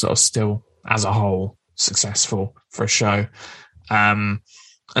think that's sort of still, as a whole, successful for a show. And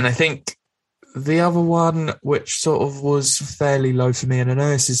I think the other one, which sort of was fairly low for me, and I know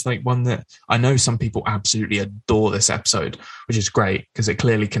this is like one that I know some people absolutely adore this episode, which is great because it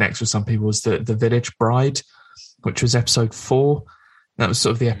clearly connects with some people, was the Village Bride, which was episode 4. That was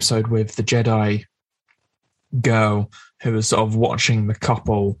sort of the episode with the Jedi girl who was sort of watching the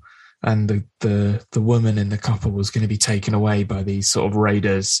couple, and the woman in the couple was going to be taken away by these sort of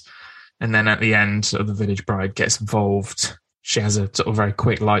raiders. And then at the end, sort of the Village Bride gets involved. She has a sort of very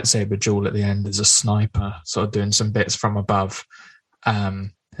quick lightsaber duel at the end as a sniper, sort of doing some bits from above.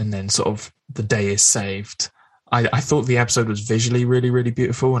 And then sort of the day is saved. I thought the episode was visually really, really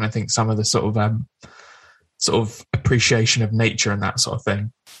beautiful. And I think some of the sort of appreciation of nature and that sort of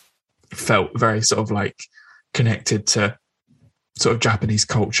thing felt very sort of like connected to sort of Japanese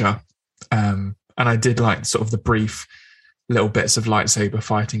culture. And I did like sort of the brief little bits of lightsaber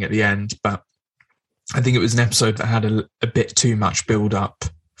fighting at the end, but I think it was an episode that had a bit too much build up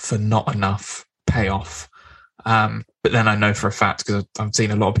for not enough payoff. But then I know for a fact, because I've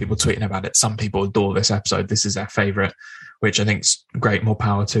seen a lot of people tweeting about it, some people adore this episode. This is their favourite, which I think is great, more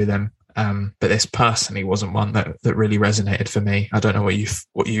power to them. But this personally wasn't one that really resonated for me. I don't know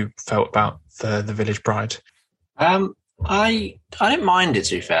what you felt about the Village Bride. I didn't mind it,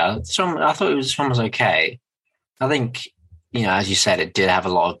 to be fair. I thought this one was okay. I think, as you said, it did have a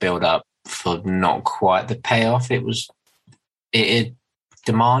lot of build up for not quite the payoff it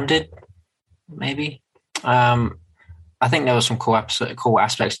demanded, maybe. I think there was some cool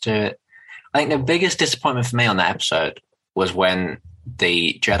aspects to it. I think the biggest disappointment for me on that episode was when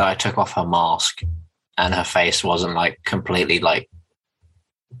the Jedi took off her mask and her face wasn't like completely like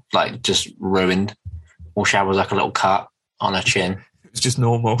just ruined. All she had was like a little cut on her chin. It's just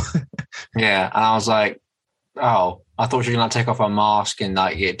normal. Yeah, and I was like, oh, I thought she was going to take off her mask, and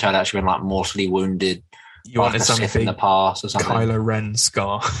like it turned out she was like mortally wounded. You wanted something in the past or something. Kylo Ren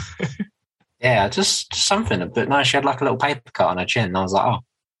scar. Yeah, just something. But no, she had like a little paper cut on her chin. And I was like, oh,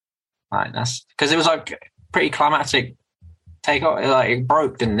 right, that's because it was like pretty climactic take off. Like it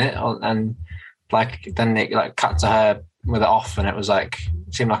broke, didn't it? And like then it like cut to her with it off, and it was like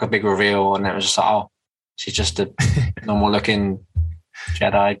seemed like a big reveal, and it was just like, oh, she's just a normal looking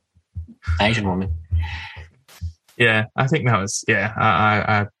Jedi Asian woman. Yeah, I think that was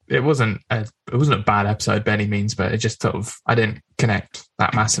it wasn't a bad episode by any means, but it just sort of I didn't connect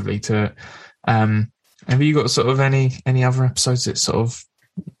that massively to it. Have you got sort of any other episodes that sort of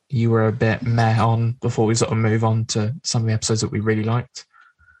you were a bit meh on before we sort of move on to some of the episodes that we really liked?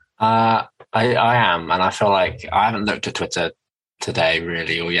 I am, and I feel like I haven't looked at Twitter today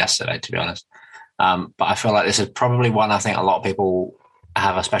really, or yesterday, to be honest. But I feel like this is probably one I think a lot of people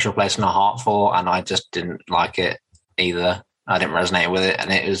have a special place in their heart for, and I just didn't like it either. I didn't resonate with it,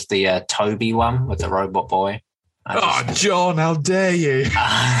 and it was the Toby one with the robot boy. John, how dare you?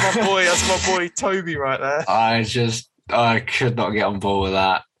 That's my boy Toby right there. I could not get on board with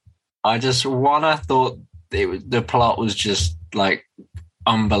that. I thought the plot was just like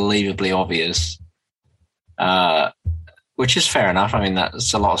unbelievably obvious, which is fair enough. I mean,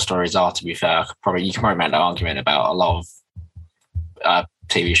 that's a lot of stories are, to be fair. You can probably make that argument about a lot of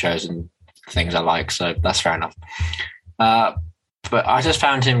TV shows and things I like, so that's fair enough. But I just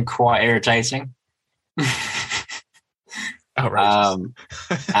found him quite irritating. Outrageous.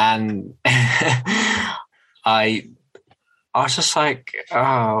 And I was just like,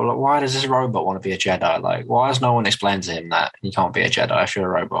 oh, why does this robot want to be a Jedi? Like, why has no one explained to him that he can't be a Jedi if you're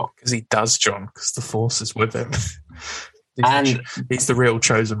a robot? Because he does, John, because the Force is with him. He's the real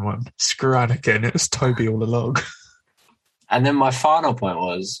chosen one. Screw Anakin, it was Toby all along. And then my final point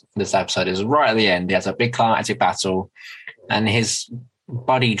was, this episode is right at the end, he has a big climactic battle, and his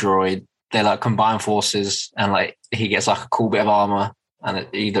buddy droid, they like combine forces, and like he gets like a cool bit of armor, and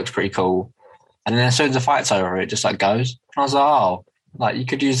he looks pretty cool. And then as soon as the fight's over, it just like goes. And I was like, oh, like you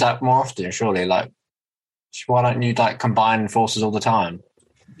could use that more often, surely. Like, why don't you like combine forces all the time?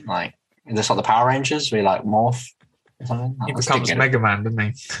 Like, is this like the Power Rangers where you like morph or something? He becomes Mega Man, doesn't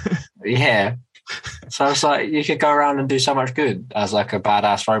he? Yeah. So it's like you could go around and do so much good as like a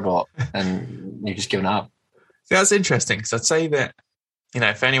badass robot, and you've just given up. See, that's interesting, because I'd say that,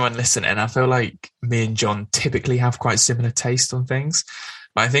 if anyone listening, I feel like me and John typically have quite similar taste on things.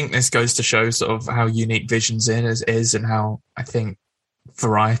 But I think this goes to show sort of how unique Visions is and how I think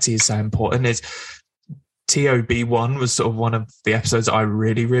variety is so important. TOB1 was sort of one of the episodes I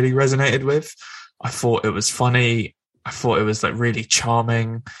really, really resonated with. I thought it was funny. I thought it was like really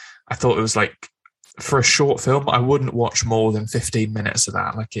charming. I thought it was like, for a short film, I wouldn't watch more than 15 minutes of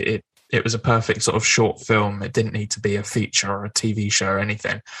that. Like it was a perfect sort of short film. It didn't need to be a feature or a TV show or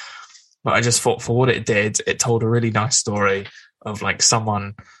anything. But I just thought for what it did, it told a really nice story of like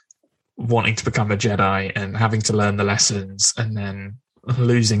someone wanting to become a Jedi and having to learn the lessons and then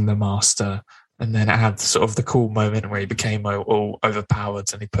losing the master. And then it had sort of the cool moment where he became all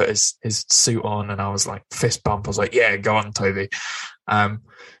overpowered and he put his suit on, and I was like, fist bump. I was like, yeah, go on, Toby.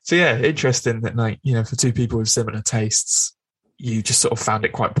 So yeah, interesting that, like, you know, for two people with similar tastes, you just sort of found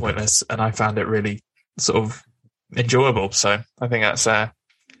it quite pointless, and I found it really sort of enjoyable. So I think that's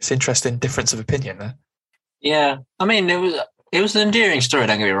it's interesting difference of opinion there. Yeah, I mean, it was an endearing story.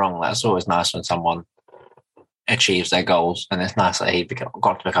 Don't get me wrong. That's always nice when someone achieves their goals, and it's nice that he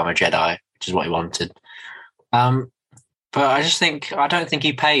got to become a Jedi, which is what he wanted. But I don't think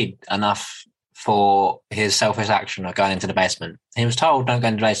he paid enough for his selfish action of going into the basement. He was told, don't go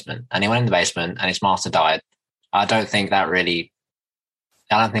into the basement, and he went in the basement and his master died. I don't think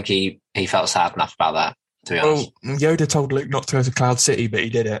he felt sad enough about that, to be honest. Well, Yoda told Luke not to go to Cloud City, but he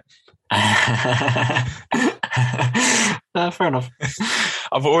did it. Fair enough.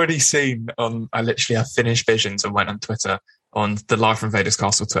 I've already seen I finished Visions and went on Twitter, on the Live from Vader's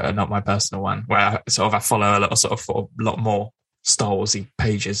Castle Twitter, not my personal one, where I follow a lot more Star Warsy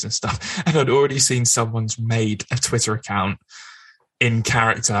pages and stuff. And I'd already seen someone's made a Twitter account in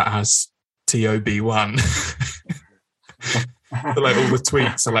character as TOB1. So, like, all the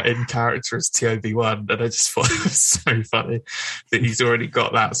tweets are like in character as TOB1, and I just thought it was so funny that he's already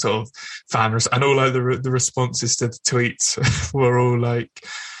got that sort of fan and all like the responses to the tweets were all like,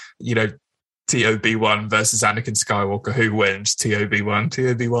 you know, TOB1 versus Anakin Skywalker, who wins?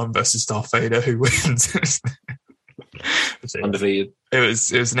 TOB1 versus Darth Vader, who wins? Undefeated. It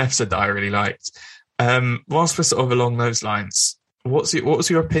was an episode that I really liked. Whilst we're sort of along those lines, what was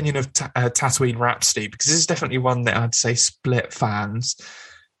your opinion of Tatooine Rhapsody? Because this is definitely one that I'd say split fans.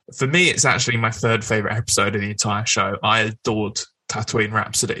 For me, it's actually my third favourite episode of the entire show. I adored Tatooine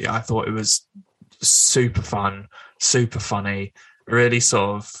Rhapsody. I thought it was super fun, super funny, really sort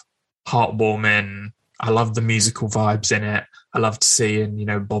of heartwarming. I loved the musical vibes in it. I loved seeing, you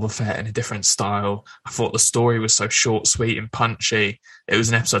know, Boba Fett in a different style. I thought the story was so short, sweet, and punchy. It was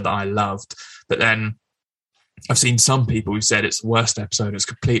an episode that I loved. But then I've seen some people who said it's the worst episode. It's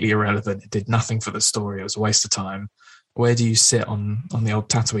completely irrelevant. It did nothing for the story. It was a waste of time. Where do you sit on the old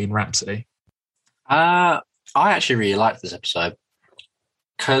Tatooine Rhapsody? I actually really liked this episode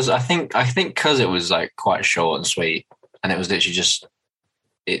because I think because it was like quite short and sweet, and it was literally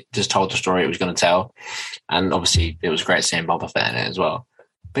it just told the story it was going to tell, and obviously it was great seeing Boba Fett in it as well.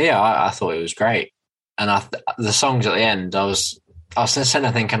 But yeah, I thought it was great, and the songs at the end, I was sitting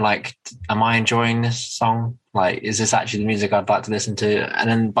there thinking, like, am I enjoying this song? Like, is this actually the music I'd like to listen to? And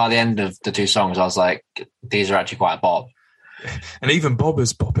then by the end of the two songs, I was like, these are actually quite Bob. And even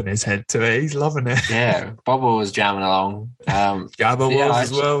Boba's bopping his head to it. He's loving it. Yeah, Boba was jamming along. Jabba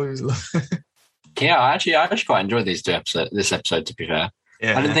was as well. He was yeah, I actually quite enjoyed this episode, to be fair.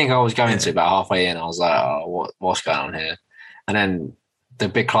 Yeah. I didn't think I was going to, about halfway in, I was like, oh, what's going on here? And then the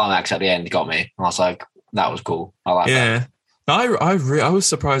big climax at the end got me. And I was like, that was cool. I like that. Yeah. I was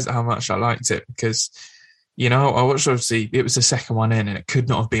surprised at how much I liked it because, you know, I watched, obviously, it was the second one in, and it could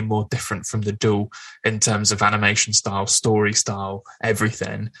not have been more different from the duel in terms of animation style, story style,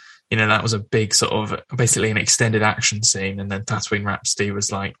 everything. You know, that was a big sort of, basically an extended action scene, and then Tatooine Rhapsody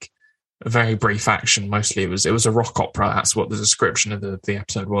was like a very brief action. Mostly it was a rock opera. That's what the description of the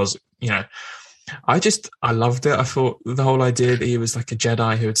episode was. You know, I loved it. I thought the whole idea that he was like a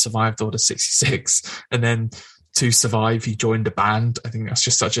Jedi who had survived Order 66, and then to survive, he joined a band. I think that's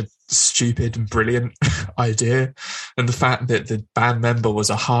just such a stupid and brilliant idea. And the fact that the band member was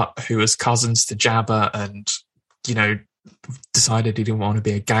a Hutt who was cousins to Jabba and, you know, decided he didn't want to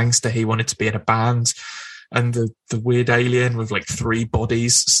be a gangster. He wanted to be in a band. And the weird alien with like 3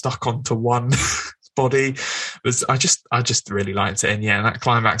 bodies stuck onto one body was, I just really liked it. And yeah, that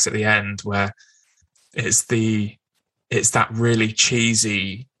climax at the end where it's that really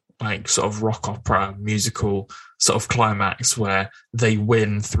cheesy, like sort of rock opera musical sort of climax where they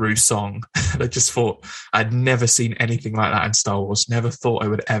win through song. I just thought I'd never seen anything like that in Star Wars. Never thought I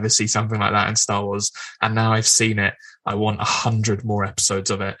would ever see something like that in Star Wars. And now I've seen it. I want 100 more episodes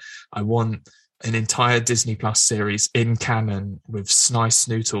of it. I want an entire Disney Plus series in canon with Snice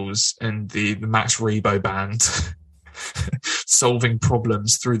Snootles and the Max Rebo band solving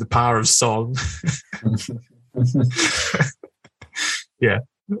problems through the power of song. Yeah.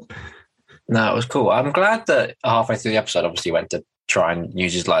 No, it was cool. I'm glad that halfway through the episode, obviously, he went to try and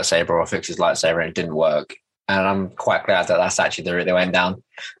use his lightsaber or fix his lightsaber, and it didn't work. And I'm quite glad that that's actually the route they went down.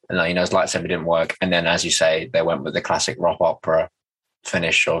 And his lightsaber didn't work. And then, as you say, they went with the classic rock opera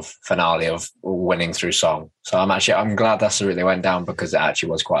finale of winning through song. So I'm glad that's the route they went down, because it actually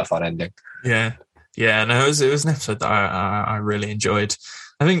was quite a fun ending. Yeah. No, it was an episode that I really enjoyed.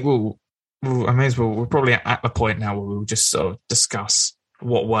 I think we're probably at the point now where we'll just sort of discuss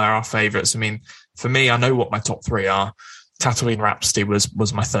what were our favourites. I mean, for me, I know what my top three are. Tatooine Rhapsody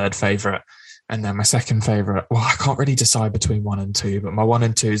was my third favourite. And then my second favourite, well, I can't really decide between 1 and 2, but my 1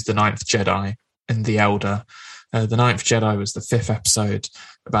 and 2 is The Ninth Jedi and The Elder. The Ninth Jedi was the 5th episode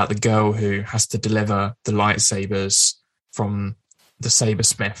about the girl who has to deliver the lightsabers from the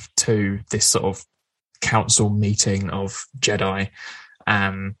sabersmith to this sort of council meeting of Jedi,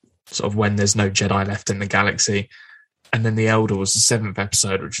 sort of when there's no Jedi left in the galaxy. And then The Elder was the 7th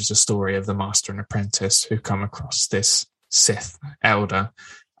episode, which is a story of the master and apprentice who come across this Sith elder.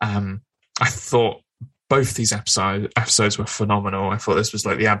 I thought both these episodes were phenomenal. I thought this was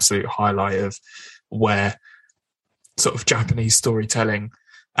like the absolute highlight of where sort of Japanese storytelling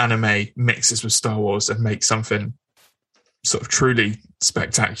anime mixes with Star Wars and makes something sort of truly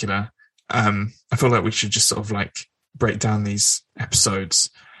spectacular. I feel like we should just sort of like break down these episodes.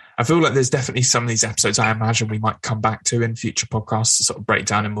 I feel like there's definitely some of these episodes I imagine we might come back to in future podcasts to sort of break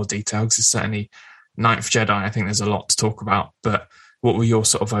down in more detail, because certainly Ninth Jedi, I think there's a lot to talk about. But what were your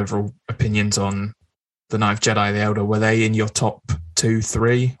sort of overall opinions on The Ninth Jedi, The Elder? Were they in your top 2,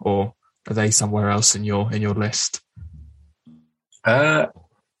 3, or are they somewhere else in your list? I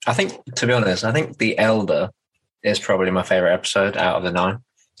think, to be honest, The Elder is probably my favourite episode out of the 9.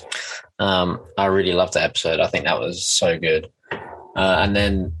 I really loved that episode. I think that was so good. And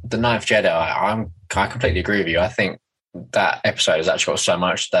then The Ninth Jedi, I completely agree with you. I think that episode has actually got so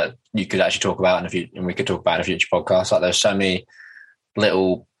much that you could actually talk about and we could talk about in a future podcast. Like, there's so many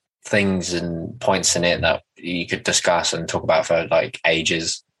little things and points in it that you could discuss and talk about for like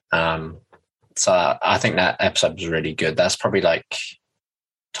ages. So I think that episode was really good. That's probably like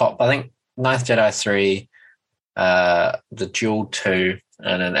top, I think, Ninth Jedi 3, the Duel 2,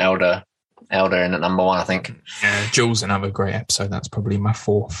 and an Elder in at number 1, I think. Yeah, Duel's another great episode. That's probably my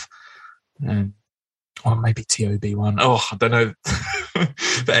 4th. Or maybe TOB 1. Oh, I don't know.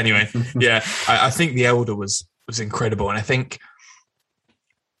 But anyway, yeah, I think The Elder was incredible. And I think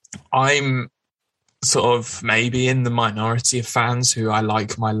I'm sort of maybe in the minority of fans who I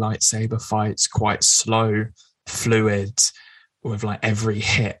like my lightsaber fights quite slow, fluid, with like every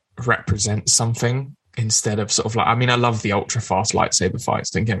hit represents something, instead of sort of like, I mean, I love the ultra fast lightsaber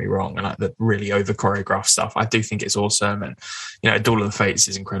fights, don't get me wrong, and like the really over choreographed stuff. I do think it's awesome. And, Duel of the Fates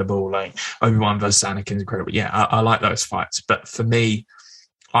is incredible. Like Obi-Wan versus Anakin is incredible. Yeah, I like those fights. But for me,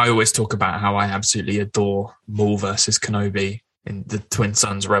 I always talk about how I absolutely adore Maul versus Kenobi in the Twin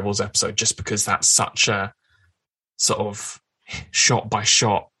Sons Rebels episode, just because that's such a sort of shot by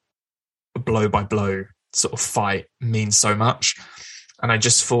shot, blow by blow sort of fight means so much. And I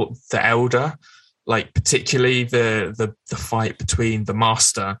just thought The Elder, like particularly the fight between the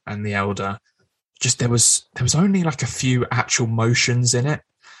Master and the Elder, just there was only like a few actual motions in it.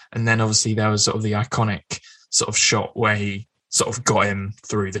 And then obviously there was sort of the iconic sort of shot where he sort of got him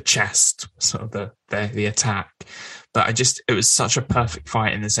through the chest, sort of the attack. But it was such a perfect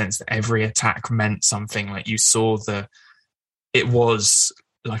fight in the sense that every attack meant something. Like you saw it was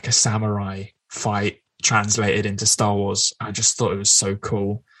like a samurai fight translated into Star Wars. I just thought it was so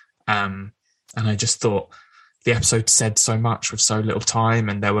cool. And I just thought the episode said so much with so little time.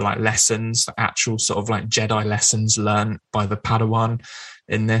 And there were like lessons, actual sort of like Jedi lessons learned by the Padawan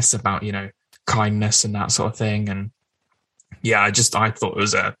in this about, kindness and that sort of thing. And yeah, I thought it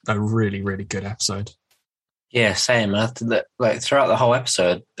was a really, really good episode. Yeah, same. Like throughout the whole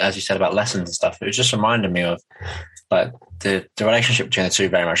episode, as you said about lessons and stuff, it was just reminding me of like the relationship between the two.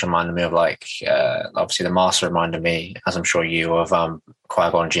 Very much reminded me of like obviously the Master reminded me, as I'm sure you, of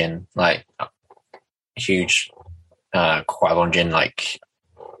Qui-Gon Jinn, like huge Qui-Gon Jinn like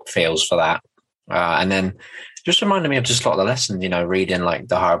feels for that, and then just reminded me of just a lot of the lessons, reading like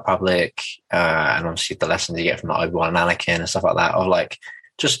the High Republic, and obviously the lessons you get from like Obi-Wan and Anakin and stuff like that, of like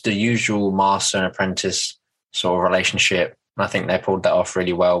just the usual master and apprentice sort of relationship. And I think they pulled that off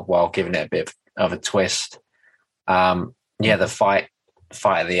really well while giving it a bit of a twist. The fight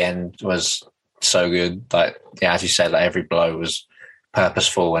at the end was so good. Like, yeah, as you said, like every blow was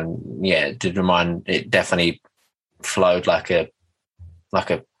purposeful, and yeah, it definitely flowed like a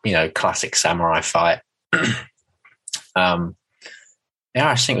classic samurai fight. I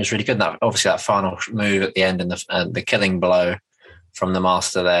just think it was really good. And obviously that final move at the end and the killing blow from the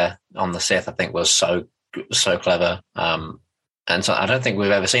master there on the Sith, I think was so clever. And so I don't think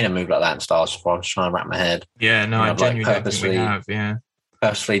we've ever seen a move like that in Star Wars before. I'm just trying to wrap my head. Yeah, no, I genuinely don't think we have. Yeah,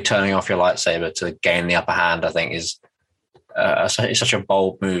 purposely turning off your lightsaber to gain the upper hand, I think, is it's such a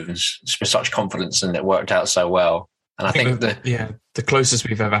bold move and such confidence, and it worked out so well. And I think the closest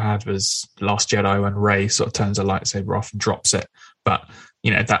we've ever had was Last Jedi when Rey sort of turns a lightsaber off and drops it. But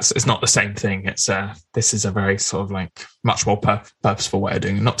it's not the same thing. It's this is a very sort of like much more purposeful way of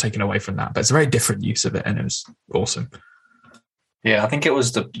doing it, not taking away from that, but it's a very different use of it, and it was awesome. Yeah, I think it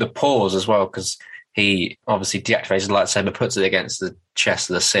was the pause as well, because he obviously deactivates the lightsaber, puts it against the chest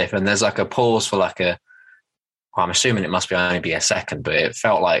of the Sith, and there's like a pause for like I'm assuming it must only be a second, but it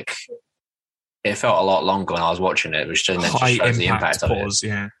felt a lot longer when I was watching it, which just shows the impact pause, of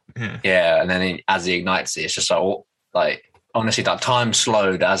it. Yeah. And then as he ignites it, it's just like honestly, that time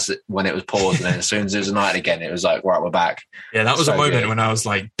slowed when it was paused, and then as soon as it was ignited again, it was like, right, we're back. Yeah, that was a moment when I was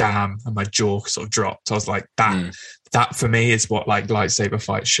like, damn, and my jaw sort of dropped. I was like, that for me is what like lightsaber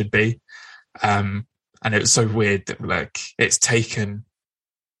fights should be. And it was so weird that like it's taken,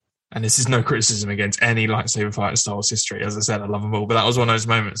 and this is no criticism against any lightsaber fight in Star Wars history. As I said, I love them all, but that was one of those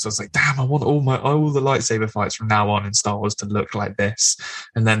moments. I was like, damn, I want all the lightsaber fights from now on in Star Wars to look like this.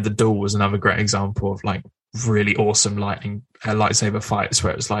 And then the duel was another great example of like really awesome lightsaber fights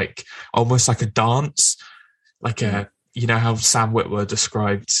where it was like almost like a dance, like how Sam Witwer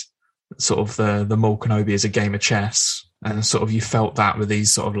described sort of the Maul Kenobi as a game of chess, and sort of you felt that with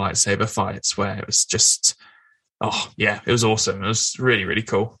these sort of lightsaber fights where it was just it was awesome. It was really, really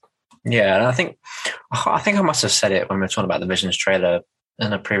cool. Yeah, and I think I must have said it when we were talking about the Visions trailer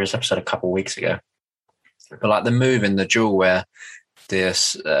in a previous episode a couple of weeks ago, but like the move in the duel where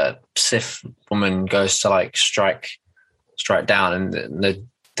this Sith woman goes to like strike down, and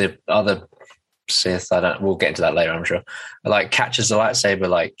the other Sith, we'll get into that later, I'm sure, like catches the lightsaber,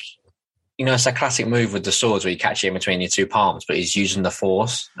 like, it's a classic move with the swords where you catch it in between your two palms, but he's using the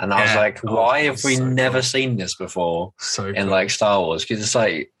Force. And I was like, why have we never seen this before in like Star Wars? Because it's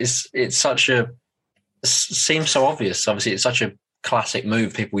like, it's such it seems so obvious. Obviously, it's such a classic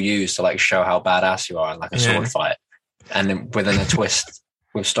move people use to like show how badass you are in like a sword fight. And then within a twist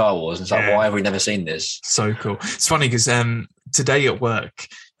with Star Wars, it's like, why have we never seen this? So cool. It's funny because today at work,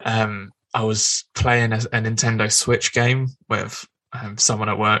 I was playing a Nintendo Switch game with someone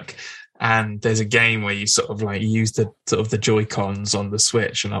at work, and there's a game where you sort of like use the sort of the Joy-Cons on the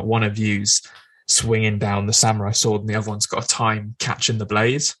Switch, and like one of you's swinging down the samurai sword, and the other one's got a time catching the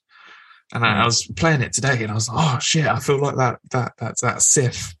blades. And I was playing it today, and I was like, oh shit, I feel like that's that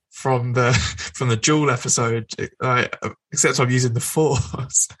Sith from the Duel episode, except I'm using the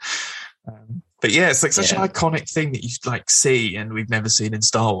Force. But yeah, it's like such an iconic thing that you like see, and we've never seen in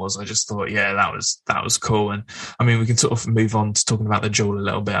Star Wars. I just thought, that was cool. And I mean, we can sort of move on to talking about the Duel a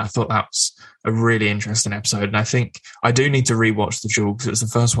little bit. I thought that was a really interesting episode, and I think I do need to rewatch the Duel because it was the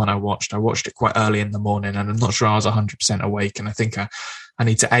first one I watched. I watched it quite early in the morning, and I'm not sure I was 100% awake. And I think I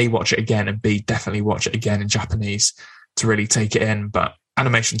need to A, watch it again, and B, definitely watch it again in Japanese to really take it in. But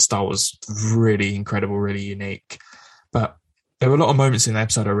animation style was really incredible, really unique. But there were a lot of moments in the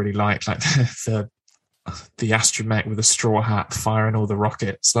episode I really liked, like the astromech with a straw hat firing all the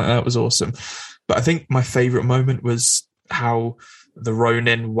rockets. Like, that was awesome. But I think my favourite moment was how the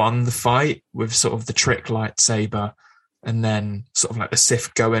Ronin won the fight with sort of the trick lightsaber, and then sort of like the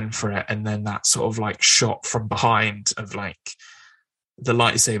Sith going for it, and then that sort of like shot from behind of like the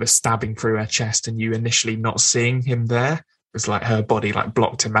lightsaber stabbing through her chest, and you initially not seeing him there. It was like her body like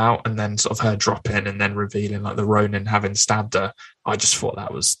blocked him out, and then sort of her dropping and then revealing like the Ronin having stabbed her. I just thought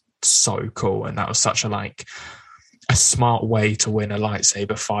that was so cool, and that was such a smart way to win a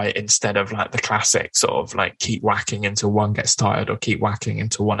lightsaber fight instead of like the classic sort of like keep whacking until one gets tired or keep whacking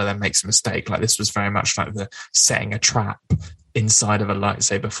until one of them makes a mistake. Like, this was very much like the setting a trap inside of a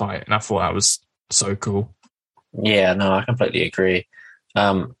lightsaber fight, and I thought that was so cool. Yeah, no, I completely agree.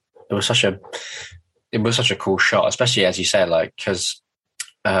 It was such a cool shot, especially as you said, like, because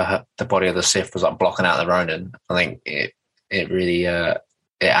the body of the Sith was like blocking out the Ronin. I think it really it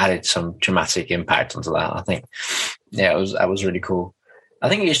added some dramatic impact onto that. I think, that was really cool. I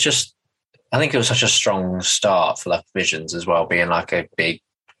think it was such a strong start for like Visions as well, being like a big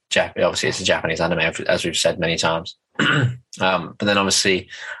obviously it's a Japanese anime, as we've said many times. But then obviously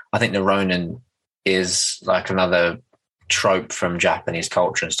I think the Ronin is like another trope from Japanese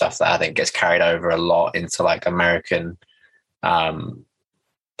culture and stuff that I think gets carried over a lot into like American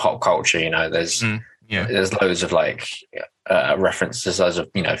pop culture. There's loads of like references, loads of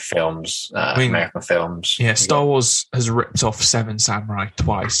films, American films. Yeah, Star Wars has ripped off Seven Samurai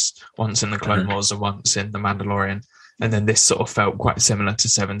twice, once in the Clone Wars and once in The Mandalorian. And then this sort of felt quite similar to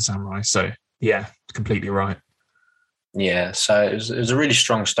Seven Samurai. So yeah, completely right. Yeah, so it was a really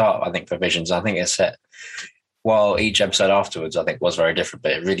strong start, I think, for Visions. I think it set, while each episode afterwards, I think, was very different,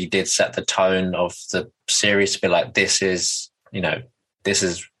 but it really did set the tone of the series to be like, this is,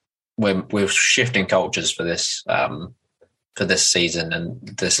 we're shifting cultures for this season,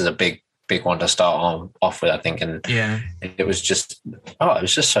 and this is a big one to start off with, I think. And yeah, it was just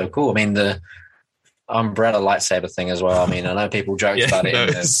so cool. I mean, the umbrella lightsaber thing as well. I mean, I know people joked about it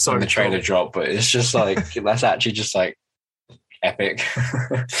in the trailer drop, but it's just like, that's actually just like epic.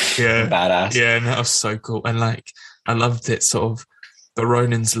 Yeah. Badass. Yeah, and that was so cool. And like, I loved it, sort of, the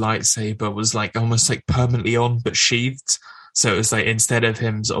Ronin's lightsaber was like almost like permanently on but sheathed. So it was like, instead of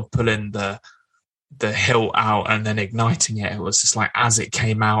him sort of pulling the hilt out and then igniting it, it was just like, as it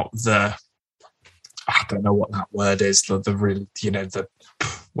came out, I don't know what that word is, the really, the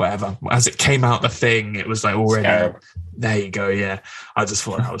whatever, as it came out the thing, it was like already Scarab. There you go. Yeah, I just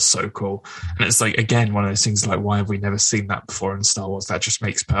thought that was so cool. And it's like, again, one of those things, like, why have we never seen that before in Star Wars? That just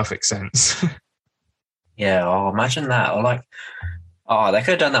makes perfect sense. Yeah, imagine that. Or like, they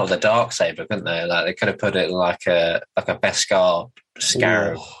could have done that with a dark saber, couldn't they? Like, they could have put it like a Beskar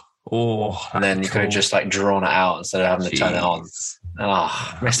Scarab. And then you could have just like drawn it out instead of having to turn it on.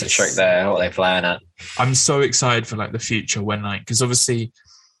 Missed the trick there. What are they playing at? I'm so excited for like the future, when like, because obviously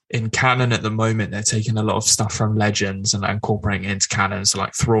in canon at the moment, they're taking a lot of stuff from Legends and incorporating it into canon. So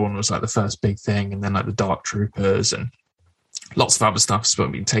like Thrawn was like the first big thing, and then like the Dark Troopers and lots of other stuff's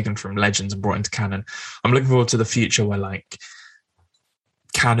been taken from Legends and brought into canon. I'm looking forward to the future where like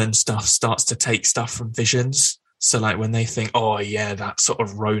canon stuff starts to take stuff from Visions. So like when they think, oh yeah, that sort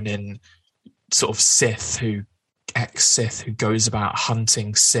of Ronin sort of ex-Sith who goes about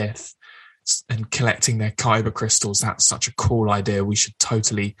hunting Sith and collecting their kyber crystals, that's such a cool idea. We should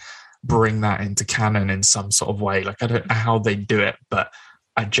totally bring that into canon in some sort of way. Like, I don't know how they do it, but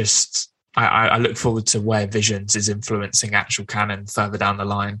I look forward to where Visions is influencing actual canon further down the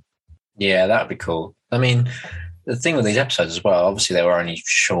line. Yeah, that would be cool. I mean, the thing with these episodes as well, obviously they were only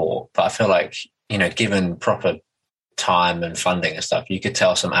short, but I feel like, given proper time and funding and stuff, you could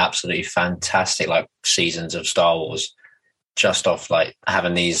tell some absolutely fantastic like seasons of Star Wars just off like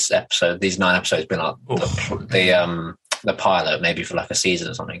having these 9 episodes been like the pilot, maybe for like a season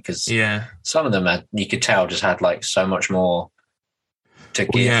or something, because some of them you could tell just had like so much more to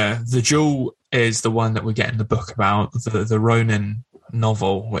give. Yeah, the Jewel is the one that we're getting the book about, the Ronin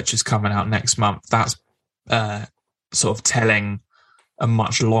novel, which is coming out next month. That's sort of telling a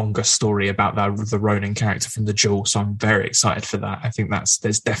much longer story about the Ronin character from the Jewel, so I'm very excited for that. I think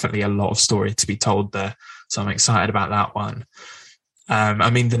there's definitely a lot of story to be told there, so I'm excited about that one.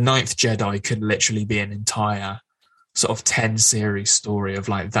 I mean, the Ninth Jedi could literally be an entire sort of 10 series story of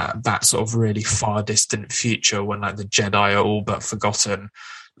like that sort of really far distant future when like the Jedi are all but forgotten,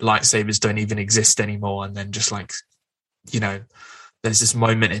 lightsabers don't even exist anymore, and then just like, there's this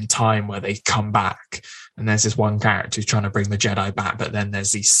moment in time where they come back, and there's this one character who's trying to bring the Jedi back, but then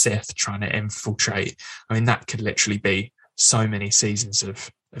there's these Sith trying to infiltrate. I mean, that could literally be so many seasons of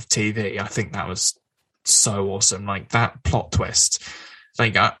TV. I think that was so awesome. Like, that plot twist.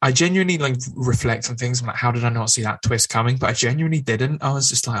 Like, I genuinely like reflect on things. I'm like, how did I not see that twist coming? But I genuinely didn't. I was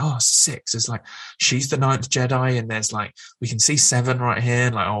just like, oh, 6. It's like, she's the 9th Jedi, and there's like, we can see 7 right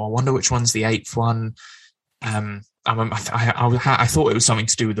here. Like, oh, I wonder which one's the 8th one. I thought it was something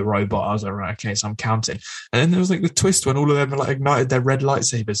to do with the robot. I was like, right, okay, so I'm counting. And then there was like the twist when all of them like ignited their red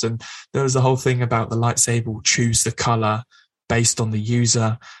lightsabers, and there was the whole thing about the lightsaber will choose the color based on the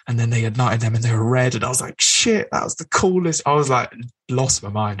user, and then they ignited them and they were red, and I was like, shit, that was the coolest. I was like, lost my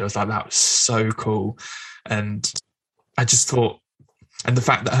mind. I was like, that was so cool. And I just thought, and the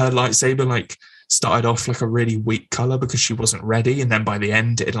fact that her lightsaber like started off like a really weak color because she wasn't ready, and then by the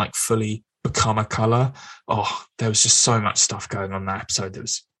end it like fully become a color. Oh, there was just so much stuff going on that episode that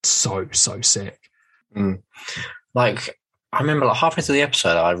was so sick. Like, I remember like halfway through the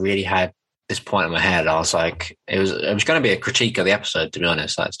episode, I really had this point in my head. I was like, it was going to be a critique of the episode, to be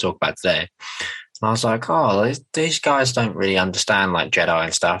honest, like, to talk about today. And I was like, oh, these guys don't really understand like Jedi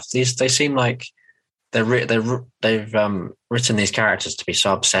and stuff. They seem like they've written these characters to be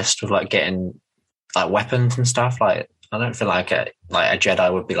so obsessed with like getting like weapons and stuff. Like, I don't feel like a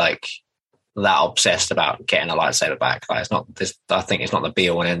Jedi would be like that obsessed about getting a lightsaber back. Like, it's not this. I think it's not the be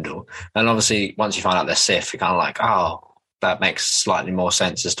all and end all. And obviously, once you find out they're Sith, you're kind of like, oh, that makes slightly more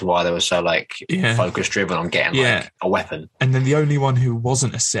sense as to why they were so like focus driven on getting like a weapon. And then the only one who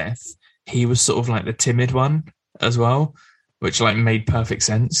wasn't a Sith, he was sort of like the timid one as well, which like made perfect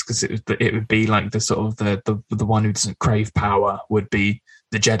sense, because it would be like the sort of the one who doesn't crave power would be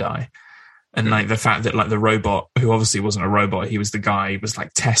the Jedi. And like the fact that like the robot, who obviously wasn't a robot, he was the guy, was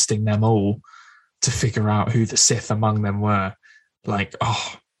like testing them all to figure out who the Sith among them were. Like,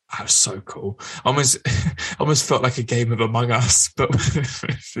 oh, that was so cool. Almost felt like a game of Among Us, but with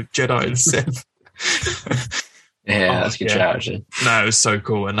Jedi and Sith. Yeah, that's a good shout, actually. No, it was so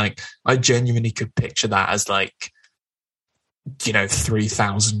cool. And like, I genuinely could picture that as like,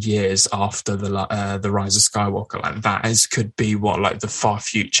 3,000 years after the Rise of Skywalker. Like that could be what like the far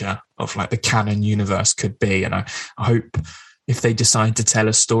future of like the canon universe could be. And I hope if they decide to tell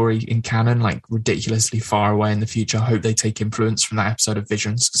a story in canon, like ridiculously far away in the future, I hope they take influence from that episode of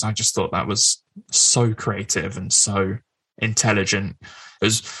Visions, because I just thought that was so creative and so intelligent. It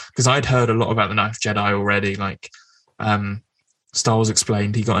was because I'd heard a lot about the Ninth Jedi already. Like, Star Wars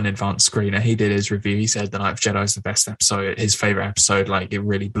Explained, he got an advanced screener. He did his review. He said The Ninth Jedi is the best episode, his favorite episode. Like, it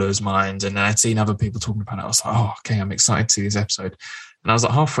really blew his mind. And then I'd seen other people talking about it. I was like, oh, okay, I'm excited to see this episode. And I was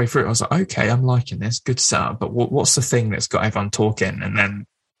like, halfway through it, I was like, okay, I'm liking this. Good setup. But what's the thing that's got everyone talking? And then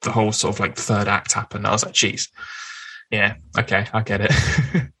the whole sort of like third act happened. I was like, geez, yeah, okay, I get it.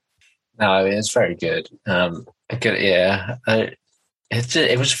 No, I mean, it's very good. Yeah.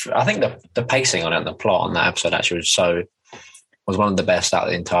 It was. I think the pacing on it and the plot on that episode actually was one of the best out of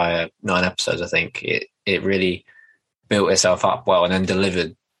the entire 9 episodes. I think it really built itself up well and then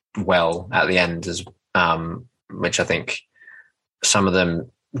delivered well at the end, which I think some of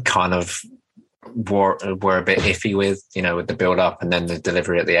them kind of were a bit iffy with, with the build up and then the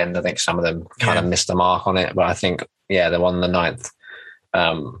delivery at the end. I think some of them kind of missed the mark on it, but I think the one, the ninth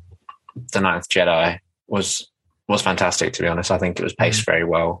Jedi was fantastic, to be honest. I think it was paced very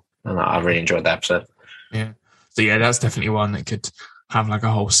well, and I really enjoyed the episode. Yeah. So yeah, that's definitely one that could have like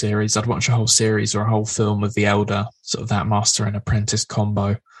a whole series. I'd watch a whole series or a whole film of the Elder, sort of that master and apprentice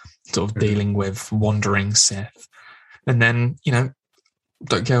combo, sort of dealing with wandering Sith. And then,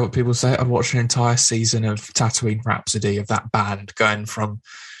 don't care what people say, I'd watch an entire season of Tatooine Rhapsody, of that band going from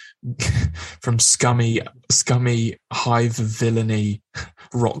scummy hive villainy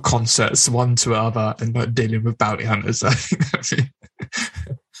rock concerts one to other and like dealing with bounty hunters. I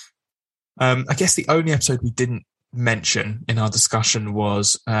guess the only episode we didn't mention in our discussion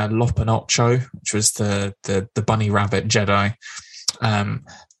was Lopan Ocho, which was the bunny rabbit Jedi.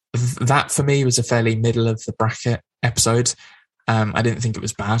 That for me was a fairly middle of the bracket episode. I didn't think it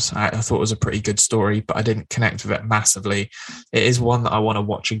was bad. I thought it was a pretty good story, but I didn't connect with it massively. It is one that I want to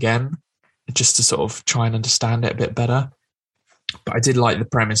watch again, just to sort of try and understand it a bit better. But I did like the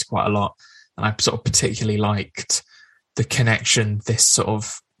premise quite a lot, and I sort of particularly liked the connection this sort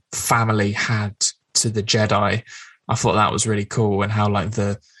of family had to the Jedi. I thought that was really cool, and how like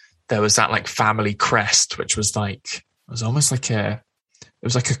there was that like family crest, which was like, it was almost like it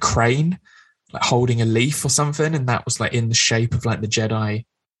was like a crane, like holding a leaf or something, and that was like in the shape of like the Jedi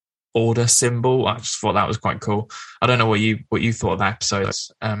Order symbol. I just thought that was quite cool. I don't know what you thought of that episode.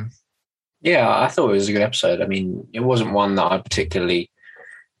 Yeah, I thought it was a good episode. I mean, it wasn't one that I particularly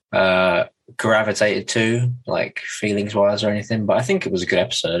gravitated to, like feelings wise or anything, but I think it was a good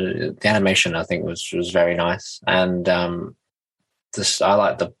episode. The animation, I think, was very nice, and I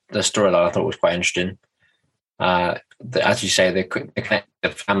liked the storyline. I thought was quite interesting. As you say, the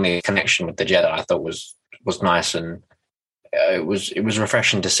family connection with the Jedi, I thought was nice, and it was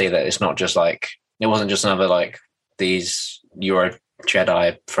refreshing to see that it's not just like, it wasn't just another like you're a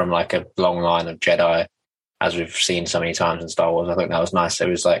Jedi from like a long line of Jedi, as we've seen so many times in Star Wars. I think that was nice. It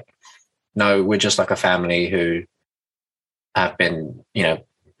was like, no, we're just like a family who have been,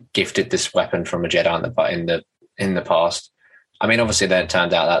 gifted this weapon from a Jedi in the past. I mean, obviously, then it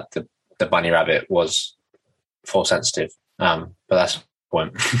turned out that the bunny rabbit was Force sensitive, but that's the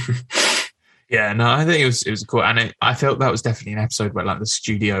point. Yeah, no, I think it was cool, and I felt that was definitely an episode where like the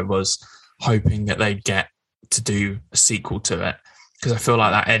studio was hoping that they'd get to do a sequel to it, because I feel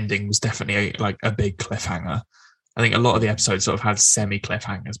like that ending was definitely like a big cliffhanger. I think a lot of the episodes sort of had semi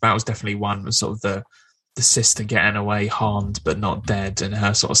cliffhangers, but that was definitely one with sort of the sister getting away harmed but not dead, and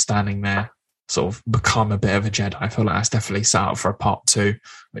her sort of standing there, sort of become a bit of a Jedi. I feel like that's definitely set up for a part 2,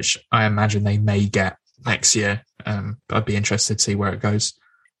 which I imagine they may get next year. I'd be interested to see where it goes.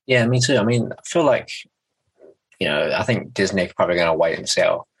 Yeah, me too. I mean, I feel like, I think Disney are probably going to wait and see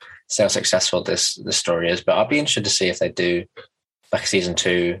how successful this story is, but I'd be interested to see if they do like season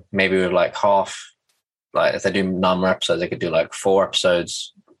 2, maybe with like half, like if they do 9 more episodes, they could do like 4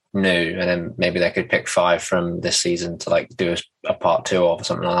 episodes new, and then maybe they could pick 5 from this season to like do a part 2 of or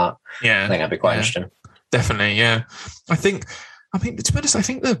something like that. Yeah, I think that'd be quite interesting. Definitely, yeah. I mean, to be honest, I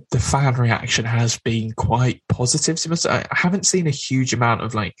think the fan reaction has been quite positive. I haven't seen a huge amount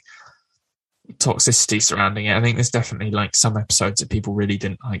of like, toxicity surrounding it. I think there's definitely like some episodes that people really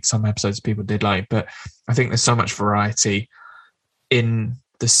didn't like, some episodes people did like, but I think there's so much variety in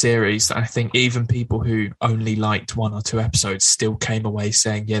the series that I think even people who only liked 1 or 2 episodes still came away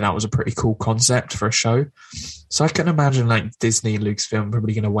saying, yeah, that was a pretty cool concept for a show. So I can imagine like Disney, Lucasfilm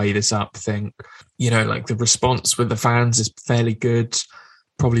probably going to weigh this up, think, like the response with the fans is fairly good,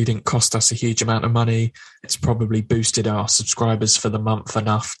 probably didn't cost us a huge amount of money. It's probably boosted our subscribers for the month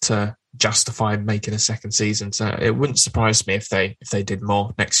enough to justify making a second season. So it wouldn't surprise me if they did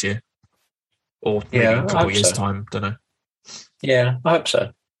more next year or maybe in a couple of years' time. Don't know. Yeah, I hope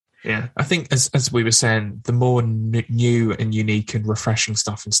so. Yeah, I think as we were saying, the more new and unique and refreshing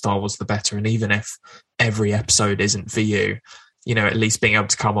stuff in Star Wars, the better. And even if every episode isn't for you, at least being able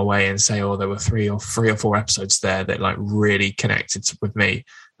to come away and say, oh, there were 3 or 4 episodes there that like really connected with me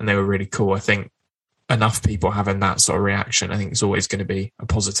and they were really cool. I think enough people having that sort of reaction, I think it's always going to be a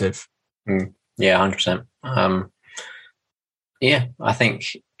positive. Yeah, 100%. Yeah, I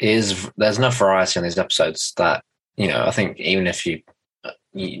think there's enough variety in these episodes that, I think even if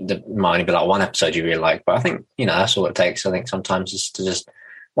there might only be like 1 episode you really like, but I think, that's all it takes. I think sometimes it's to just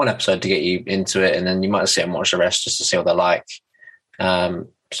 1 episode to get you into it, and then you might sit and watch the rest just to see what they're like.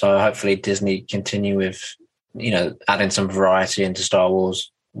 So hopefully Disney continue with, adding some variety into Star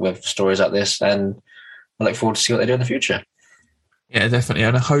Wars with stories like this, and I look forward to see what they do in the future. Yeah, definitely.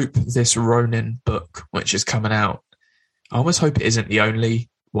 And I hope this Ronin book, which is coming out, I almost hope it isn't the only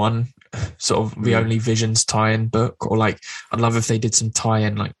one, sort of the only Visions tie-in book, or like I'd love if they did some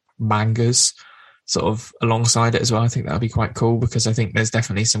tie-in like mangas sort of alongside it as well. I think that would be quite cool, because I think there's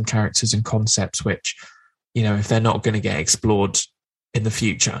definitely some characters and concepts which, if they're not going to get explored in the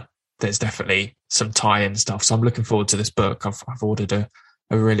future, there's definitely some tie-in stuff. So I'm looking forward to this book. I've ordered a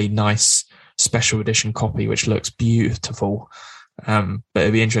really nice special edition copy which looks beautiful. But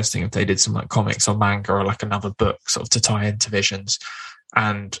it'd be interesting if they did some like comics or manga or like another book sort of to tie into Visions.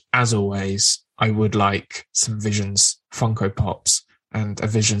 And as always, I would like some Visions Funko Pops and a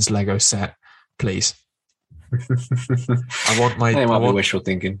Visions Lego set, please. I want my wishful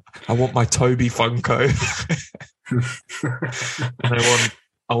thinking. I want my Toby Funko. And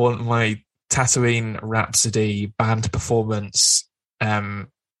I want my Tatooine Rhapsody band performance,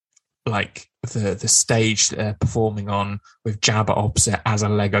 like the stage that they're performing on with Jabba opposite as a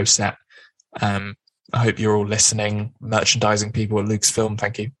Lego set. I hope you're all listening, merchandising people at Lucasfilm.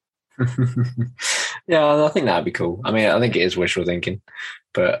 Thank you. Yeah, I think that'd be cool. I mean, I think it is wishful thinking,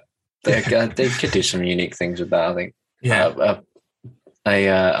 but they could do some unique things with that. I think. Yeah.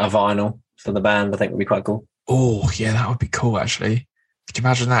 A vinyl for the band, I think would be quite cool. Oh, yeah, that would be cool. Actually, could you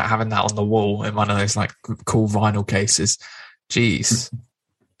imagine that, having that on the wall in one of those like cool vinyl cases? Jeez.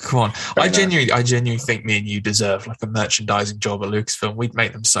 Come on. I genuinely think me and you deserve like a merchandising job at Lucasfilm. We'd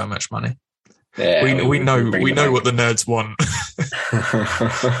make them so much money. Yeah, we know what the nerds want.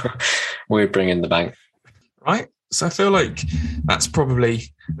 We're bringing the bank. Right. So I feel like that's probably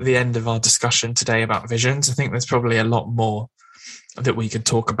the end of our discussion today about Visions. I think there's probably a lot more that we could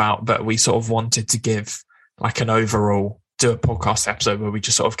talk about, but we sort of wanted to give like do a podcast episode where we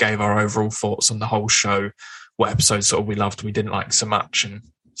just sort of gave our overall thoughts on the whole show, what episodes sort of we loved, we didn't like so much, and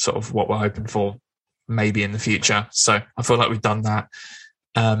sort of what we're hoping for maybe in the future. So I feel like we've done that.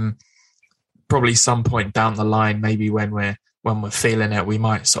 Probably some point down the line, maybe when we're feeling it, we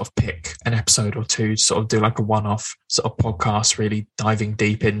might sort of pick an episode or two, sort of do like a one-off sort of podcast, really diving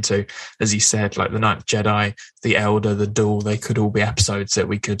deep into, as you said, like the Ninth Jedi, the Elder, the Duel. They could all be episodes that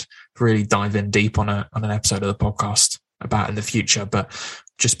we could really dive in deep on an episode of the podcast about in the future. But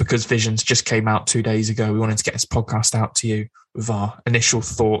just because Visions just came out 2 days ago, we wanted to get this podcast out to you with our initial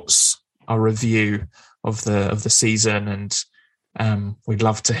thoughts, our review of the season, and we'd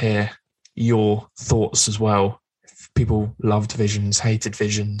love to hear your thoughts as well. People loved Visions, hated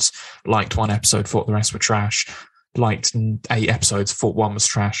Visions, liked 1 episode, thought the rest were trash, liked 8 episodes, thought 1 was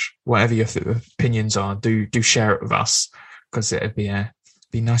trash. Whatever your opinions are, do share it with us, because it'd be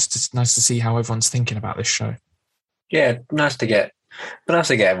nice to see how everyone's thinking about this show. Yeah, nice to get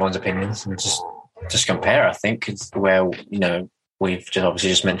everyone's opinions and just compare. I think it's where we've just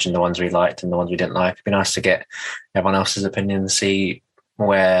obviously mentioned the ones we liked and the ones we didn't like. It'd be nice to get everyone else's opinion, see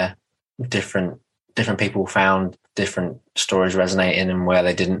where different people found different stories resonating and where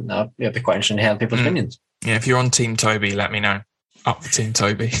they didn't. It'd be quite interesting to hear people's opinions. Yeah, if you're on Team Toby, let me know. Up for Team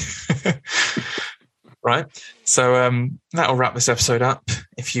Toby. Right. So that'll wrap this episode up.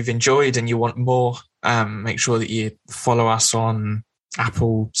 If you've enjoyed and you want more, make sure that you follow us on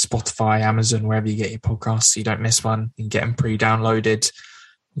Apple, Spotify, Amazon, wherever you get your podcasts so you don't miss one. You can get them pre-downloaded.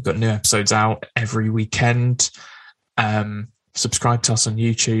 We've got new episodes out every weekend. subscribe to us on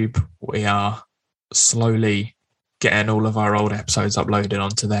YouTube. We are slowly getting all of our old episodes uploaded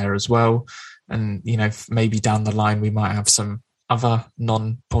onto there as well. And, maybe down the line, we might have some other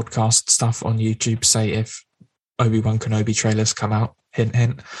non-podcast stuff on YouTube, say if Obi-Wan Kenobi trailers come out, hint,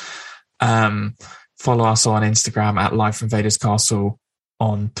 hint. Follow us on Instagram at Live from Vader's Castle,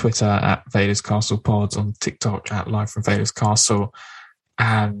 on Twitter at Vader's Castle Pods, on TikTok at Live from Vader's Castle.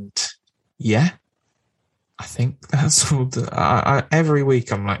 And yeah, I think that's all. Every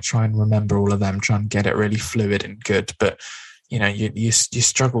week I'm like trying to remember all of them, trying to get it really fluid and good. But you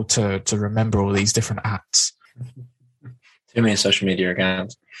struggle to remember all these different apps. Too many social media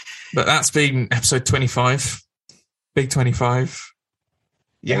accounts. But that's been episode 25, Big 25.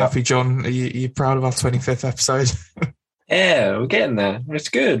 You happy, John? Are you proud of our 25th episode? Yeah, we're getting there. It's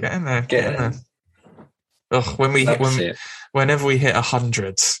good. Getting there. Ugh, whenever we hit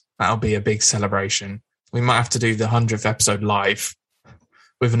 100, that'll be a big celebration. We might have to do the 100th episode live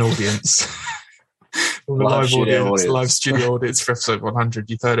with an audience. live studio audience for episode 100.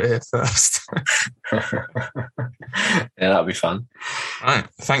 You've heard it here first. Yeah, that'll be fun. All right.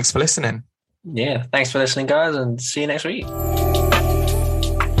 Thanks for listening. Yeah, thanks for listening, guys, and see you next week.